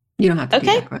 You don't have to Okay.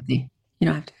 do that, Courtney. You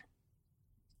don't have to.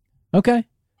 Okay.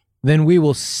 Then we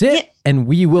will sit Yeah. and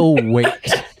we will wait.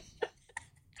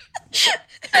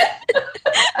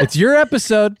 It's your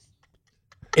episode.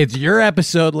 It's your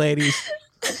episode, ladies.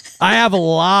 I have a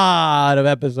lot of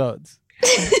episodes.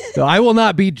 So I will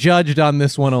not be judged on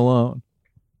this one alone.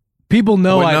 People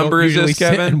know What I number don't is usually this,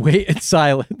 sit Kevin? and wait in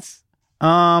silence.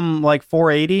 Like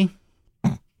 480.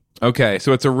 Okay,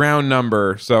 so it's a round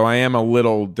number. So I am a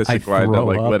little disinclined to throw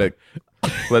like up.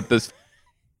 let this.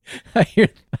 I hear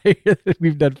that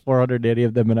we've done 480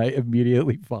 of them and I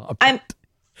immediately vomit.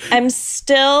 I'm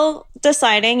still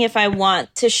deciding if I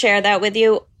want to share that with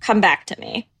you. Come back to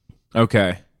me.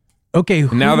 Okay, Okay,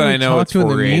 who Now that do we I know talk it's to in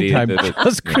the 480, meantime? that it-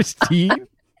 Just Christine?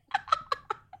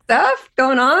 Stuff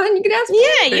going on. You can ask.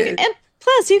 Yeah, questions. and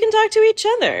plus you can talk to each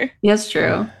other. Yes,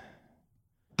 true.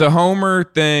 the Homer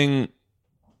thing,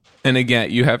 and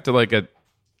again, you have to like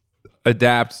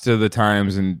adapt to the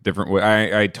times in different ways.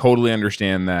 I totally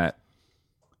understand that.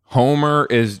 Homer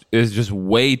is just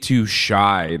way too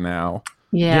shy now.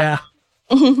 Yeah.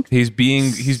 He's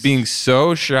being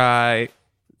so shy.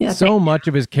 Yeah. So much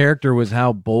of his character was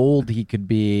how bold he could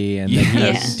be, and that he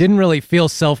Yes. didn't really feel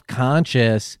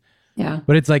self-conscious. Yeah.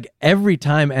 But it's like every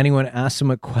time anyone asks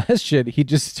him a question, he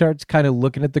just starts kind of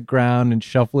looking at the ground and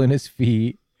shuffling his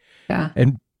feet Yeah.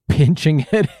 and pinching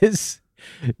at his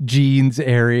jeans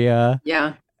area.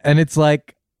 Yeah. And it's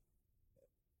like,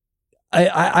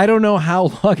 I don't know how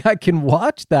long I can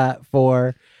watch that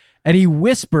for. And he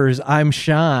whispers, "I'm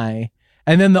shy."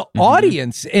 And then the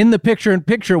audience in the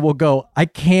picture-in-picture will go, "I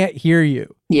can't hear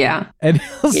you." Yeah. And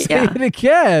he'll say Yeah. it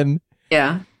again.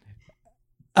 Yeah.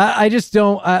 I just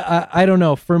don't, I don't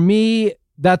know. For me,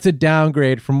 that's a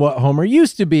downgrade from what Homer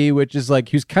used to be, which is like,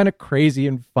 he was kind of crazy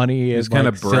and funny was and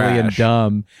kinda like silly and brash.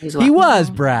 dumb. He was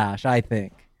brash, I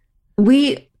think.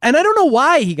 We And I don't know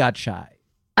why he got shy.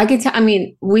 I can tell. I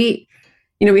mean, we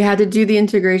had to do the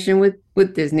integration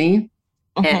with Disney,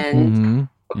 Mhm. and Mhm.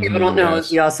 what people don't know Yes.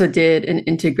 is we also did an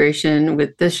integration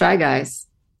with the Shy Guys.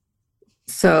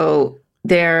 So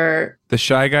they're The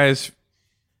Shy Guys,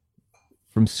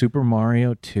 From Super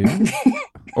Mario 2.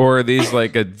 or are these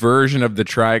like a version of the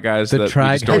Try Guys The that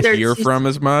Try we just don't Guys. hear from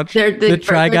as much? they're The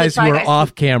Try Guys who are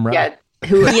off camera. Yeah,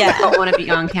 who Yeah. don't want to be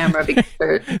on camera because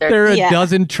they're There are a Yeah.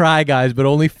 dozen Try Guys, but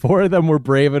only 4 of them were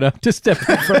brave enough to step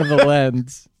in front of the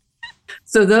lens.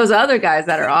 so those other guys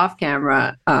that are off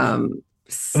camera, And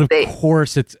they,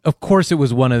 of course it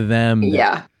was one of them that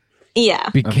yeah, Yeah.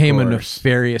 became a course.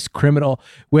 nefarious criminal.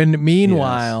 When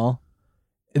meanwhile,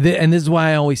 and this is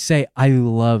why I always say I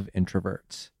love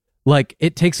introverts. Like,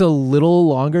 it takes a little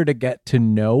longer to get to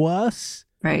know us,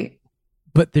 right.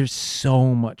 but there's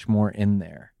so much more in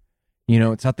there. You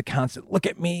know, it's not the constant look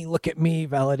at me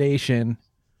validation.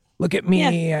 Look at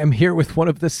me, I'm here with one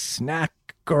of the snack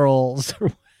girls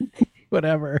or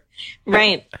whatever.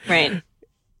 Right. Right.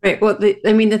 Well,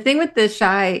 the thing with the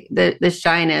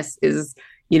shyness is,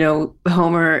 you know,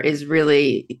 Homer is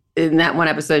really, in that one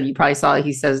episode you probably saw,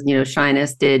 he says, you know,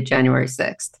 shyness did January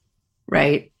 6th,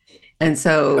 right? And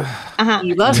so Uh-huh.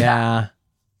 he loves that. Yeah.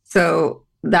 So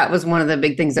that was one of the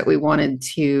big things that we wanted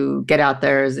to get out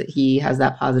there, is that he has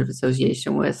that positive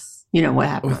association with, you know, what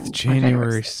happened With on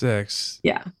January 6th. 6th.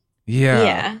 Yeah.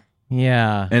 Yeah.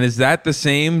 Yeah. And is that the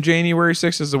same January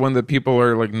 6th as the one that people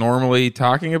are like normally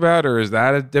talking about, or is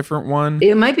that a different one?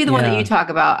 It might be the one that Yeah. you talk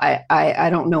about. I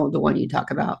don't know the one you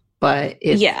talk about, but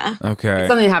it's Yeah. Okay.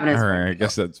 something that happened. All right. I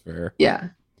guess that's fair. Yeah.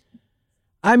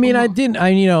 I mean,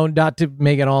 not to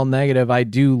make it all negative, I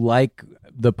do like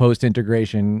the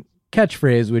post-integration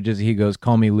catchphrase, which is he goes,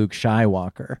 "Call me Luke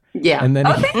Skywalker." Yeah. And then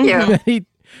oh, he- thank you. Mhm. And then he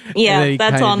Yeah.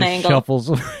 That's kinda all just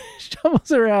Nangle.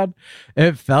 shuffles around.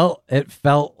 It felt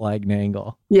like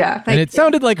Nangle. Yeah. And Thank it you.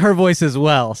 sounded like her voice as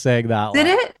well, saying that. Did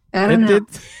line. it? I don't It know. did.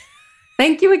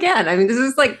 Thank you again. I mean, this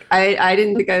is like, I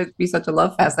didn't think it would be such a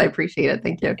love fest. I appreciate it.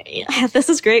 Thank you. Yeah. This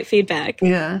is great feedback.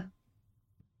 Yeah.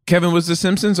 Kevin, was The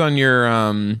Simpsons on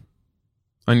your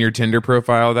Tinder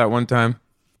profile that one time?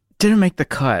 Didn't make the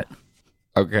cut.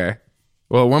 Okay.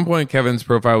 Well, at one point, Kevin's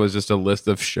profile was just a list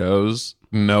of shows,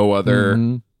 no other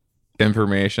Mhm.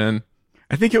 information.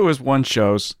 I think it was one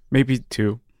shows, maybe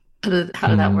 2. How did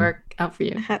that Mhm. work out for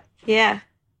you? Yeah.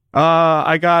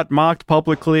 I got mocked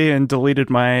publicly and deleted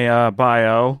my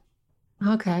bio,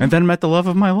 Okay. and then met the love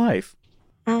of my life.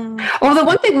 Um, Well, the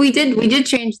one thing we did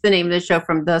change the name of the show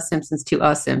from The Simpsons to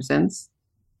Us Simpsons.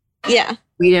 yeah.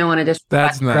 We didn't want to just.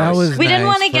 That's nice. That was We didn't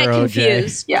nice want to get for OJ.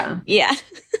 confused. Yeah. Yeah.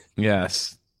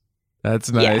 Yes.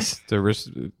 That's nice to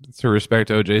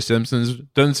respect O.J. Simpson's.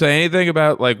 Doesn't say anything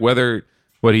about like whether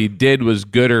what he did was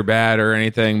good or bad or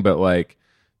anything, but like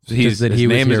his that he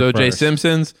was name is here O.J. first.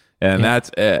 Simpsons, and Yeah. that's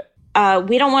it.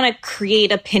 We don't want to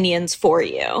create opinions for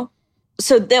you.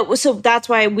 So that's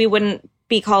why we wouldn't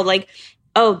be called like,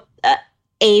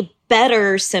 a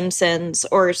better Simpsons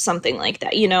or something like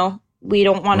that. You know, we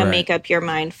don't want to Right. make up your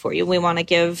mind for you. We want to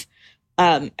give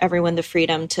everyone the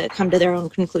freedom to come to their own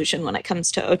conclusion when it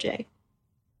comes to OJ.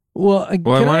 Well,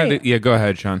 Well, I can wanted to. Yeah, go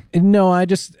ahead, Sean. No, I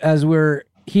just, as we're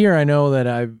here, I know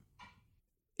that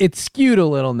it's skewed a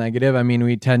little negative. I mean,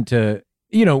 we tend to,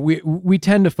 we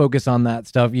tend to focus on that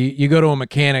stuff. You go to a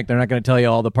mechanic, they're not going to tell you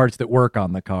all the parts that work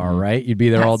on the car, right? You'd be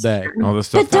there all day. All the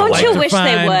stuff. But don't that you lights are wish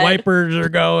they Fine, would? Wipers are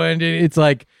going. It's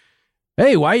like,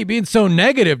 hey, why are you being so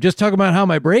negative? Just talk about how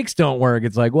my brakes don't work.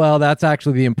 It's like, well, that's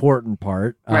actually the important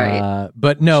part. Right.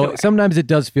 But no, Sure. sometimes it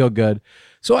does feel good.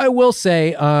 So I will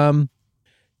say,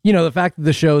 the fact that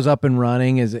the show's up and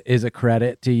running is a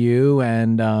credit to you.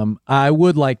 And I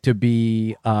would like to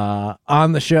be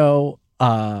on the show.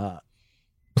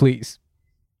 Please.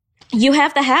 You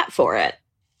have the hat for it.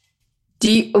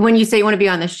 When you say you want to be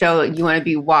on the show, you want to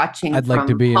be watching? I'd like from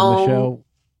to be home? in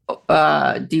the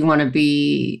show. Do you want to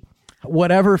be?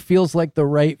 Whatever feels like the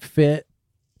right fit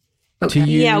to Okay.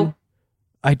 you. Yeah.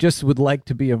 I just would like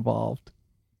to be involved.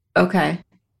 Okay.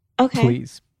 Okay.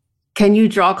 Please. Can you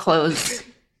draw clothes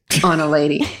on a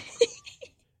lady?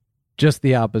 Just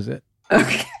the opposite.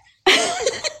 Okay.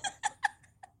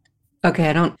 Okay.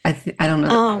 I don't know.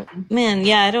 Oh man,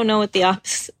 yeah, I don't know what the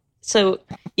opposite. So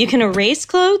you can erase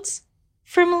clothes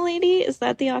from a lady? Is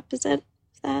that the opposite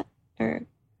of that? Or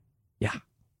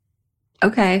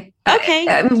Okay. okay,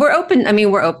 I mean, we're open.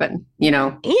 We're open.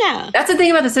 yeah, That's the thing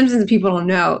about The Simpsons that people don't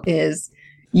know is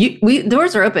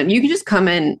doors are open. You can just come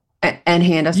in and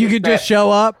hand us. You your could just script. show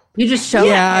up. You just show.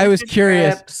 Yeah, up, I was your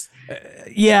curious. scripts.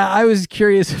 Yeah, I was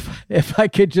curious if I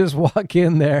could just walk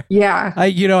in there. Yeah.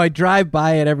 I drive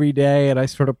by it every day, and I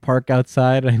sort of park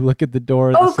outside, and I look at the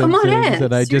door of Oh, the come on Simpsons, in.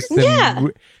 and I just Seriously? Yeah.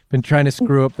 been trying to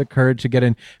screw up the courage to get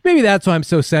in. Maybe that's why I'm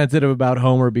so sensitive about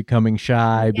Homer becoming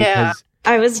shy, because Yeah.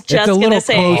 I was it's just a little gonna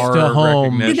say, close to Hard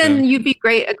home. recognition. Then you'd be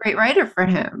a great writer for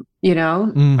him.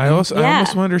 Mhm. I almost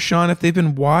Yeah. wonder, Sean, if they've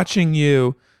been watching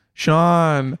you,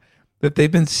 Sean, that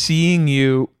they've been seeing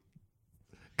you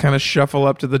kind of shuffle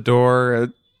up to the door,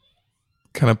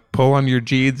 kind of pull on your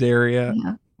jeans area.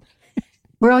 Yeah.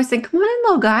 We're always saying, "Come on in,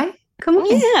 little guy. Come on."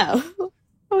 Yeah.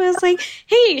 I was like,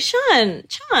 "Hey, Sean,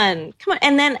 come on!"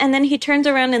 And then he turns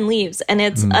around and leaves, and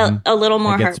it's a little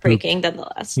more get heartbreaking than the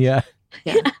last. Yeah.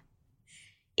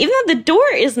 Even though the door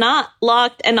is not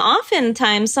locked, and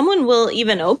oftentimes someone will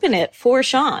even open it for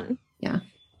Sean. Yeah.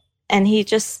 And he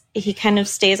kind of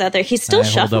stays out there. He's still I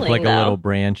hold shuffling, up like though. a little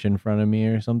branch in front of me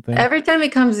or something. Every time he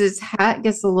comes, his hat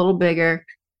gets a little bigger,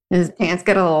 and his pants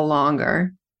get a little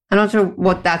longer. I'm not sure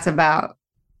what that's about,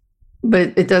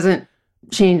 but it doesn't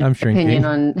change I'm my shrinking. opinion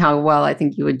on how well I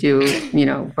think you would do,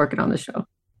 working on the show.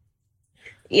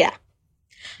 Yeah.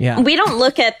 Yeah. We don't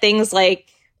look at things like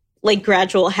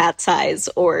gradual hat size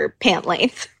or pant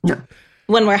length No.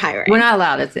 when we're hiring. We're not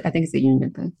allowed. I think it's a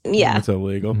union thing. Yeah. It's a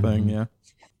legal thing, yeah.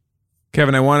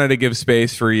 Kevin, I wanted to give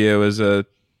space for you as a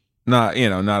not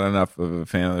enough of a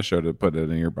fan of the show to put it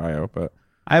in your bio, but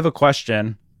I have a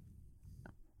question.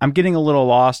 I'm getting a little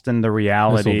lost in the This will be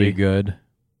reality good.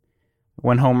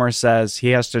 when Homer says he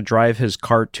has to drive his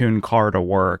cartoon car to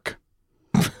work.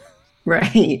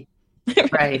 Right.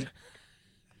 Right.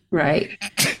 Right.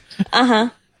 Uh-huh.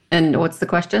 And what's the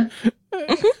question?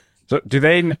 So do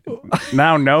they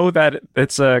now know that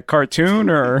it's a cartoon,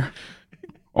 or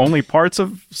only parts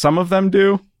of some of them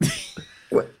do?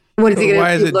 What is he going to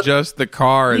why is it just the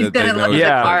car He's that they going to know? look at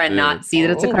Yeah. the car and not see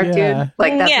that it's a Oh, cartoon? yeah.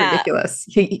 Like, that's Yeah. ridiculous.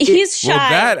 He's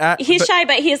shy. Well, He's shy,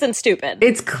 but he isn't stupid.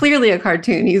 It's clearly a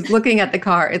cartoon. He's looking at the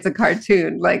car. It's a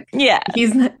cartoon. Like, Yeah.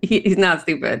 he's not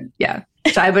stupid. Yeah.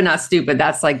 Shy but not stupid.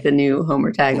 That's like the new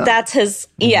Homer tagline. That's his,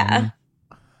 yeah.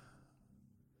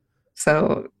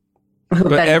 So, I hope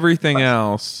But that- everything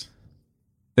else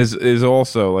is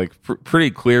also like pretty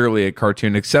clearly a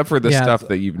cartoon, except for the Yeah, stuff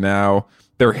that you've now.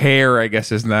 Their hair, I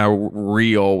guess, is now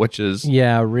real, which is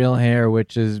Yeah, real hair,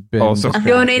 which has been Also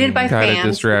donated by Kinda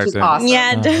fans, which is distracting. awesome.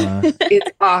 Yeah. Uh-huh.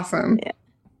 It's awesome.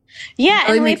 Yeah.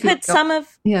 Really And we makes me put feel- some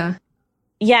of, Yeah.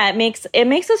 yeah, it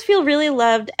makes us feel really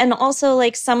loved. And also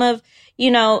like some of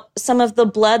the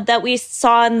blood that we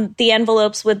saw in the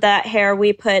envelopes with that hair,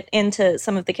 we put into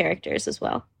some of the characters as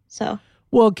well. So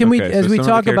Well, can we, Okay, as so we some of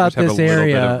the talk about characters have this a little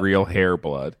bit area, of real hair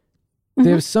blood.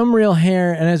 there's some real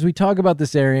hair, and as we talk about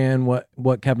this area and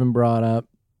what Kevin brought up,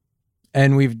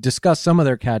 and we've discussed some of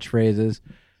their catchphrases.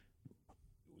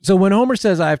 So when Homer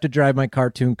says, "I have to drive my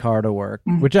cartoon car to work,"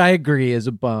 which I agree is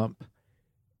a bump,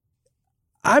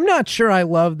 I'm not sure I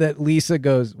love that Lisa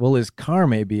goes, "Well, his car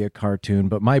may be a cartoon,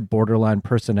 but my borderline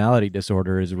personality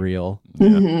disorder is real."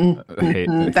 Mhm. I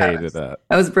hated that.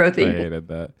 That was I brothy. hated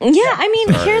that. yeah, I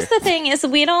mean, Sorry. here's the thing is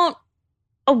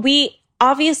we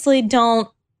obviously don't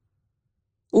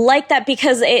like that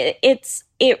because it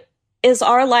is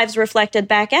our lives reflected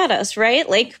back at us, right?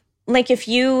 Like if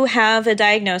you have a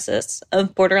diagnosis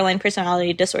of borderline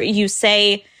personality disorder,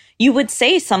 you would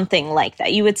say something like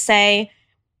that. You would say,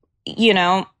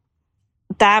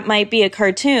 that might be a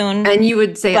cartoon. And you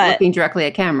would say it But- looking directly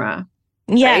at camera.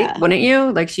 Yeah. Right? Wouldn't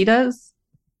you? Like she does?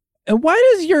 And why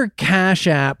does your Cash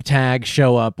App tag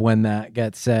show up when that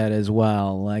gets said as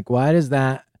well? Like, why does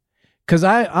that? Because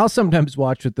I'll sometimes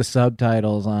watch with the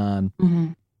subtitles on.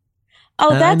 Oh,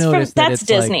 And I that's noticed that that's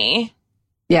it's like- Disney.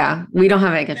 Yeah. We don't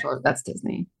have any control. That's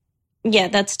Disney. Yeah,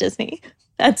 that's Disney.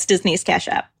 That's Disney's Cash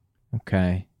App.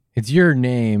 Okay, it's your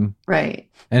name Right.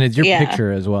 and it's your Yeah.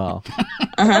 picture as well.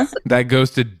 Uh-huh. That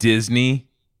goes to Disney.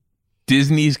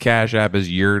 Disney's Cash App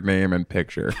is your name and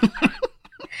picture.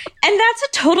 And that's a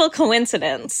total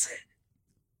coincidence.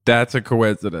 That's a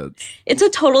coincidence. It's a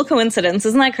total coincidence.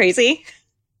 Isn't that crazy?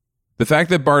 The fact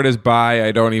that Bart is bi,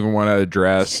 I don't even want to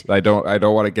address. I don't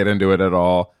want to get into it at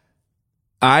all.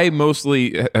 I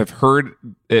mostly have heard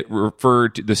it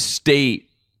referred to the state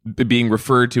being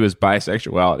referred to as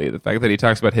bisexuality. The fact that he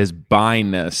talks about his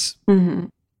bi-ness, Mm-hmm.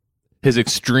 his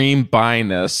extreme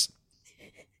bi-ness.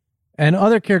 And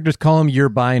other characters call him your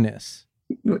biness.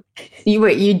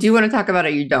 You do want to talk about it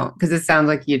or you don't? Because it sounds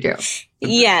like you do.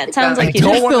 Yeah, it sounds I like you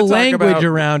don't do. wanna Just the talk language about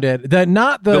around it. That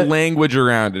not The the language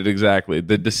around it, exactly.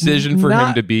 The decision for him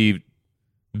Not- to be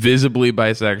visibly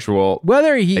bisexual.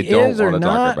 whether he I don't is or wanna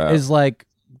talk not about. is like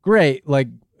great. Like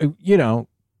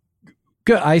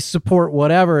good. I support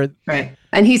whatever. Right.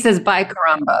 And he says bye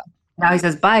caramba. Now he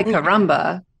says bye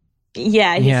caramba.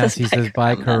 Yeah, Yes, he says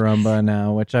bye caramba. caramba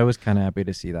now, which I was kind of happy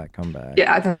to see that come back.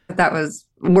 Yeah, I thought that was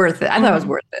worth it. I thought it was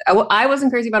worth it. I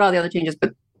wasn't crazy about all the other changes,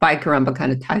 but bye caramba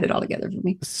kind of tied it all together for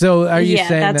me. So are you Yeah,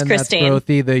 saying that's then Christine. that's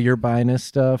Brothy, the your biness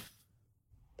stuff?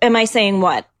 Am I saying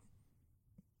what?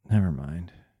 Never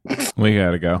mind. We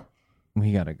gotta go.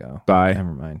 We gotta go. Bye.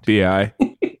 Never mind. Bi.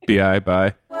 Bi.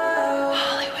 Bye.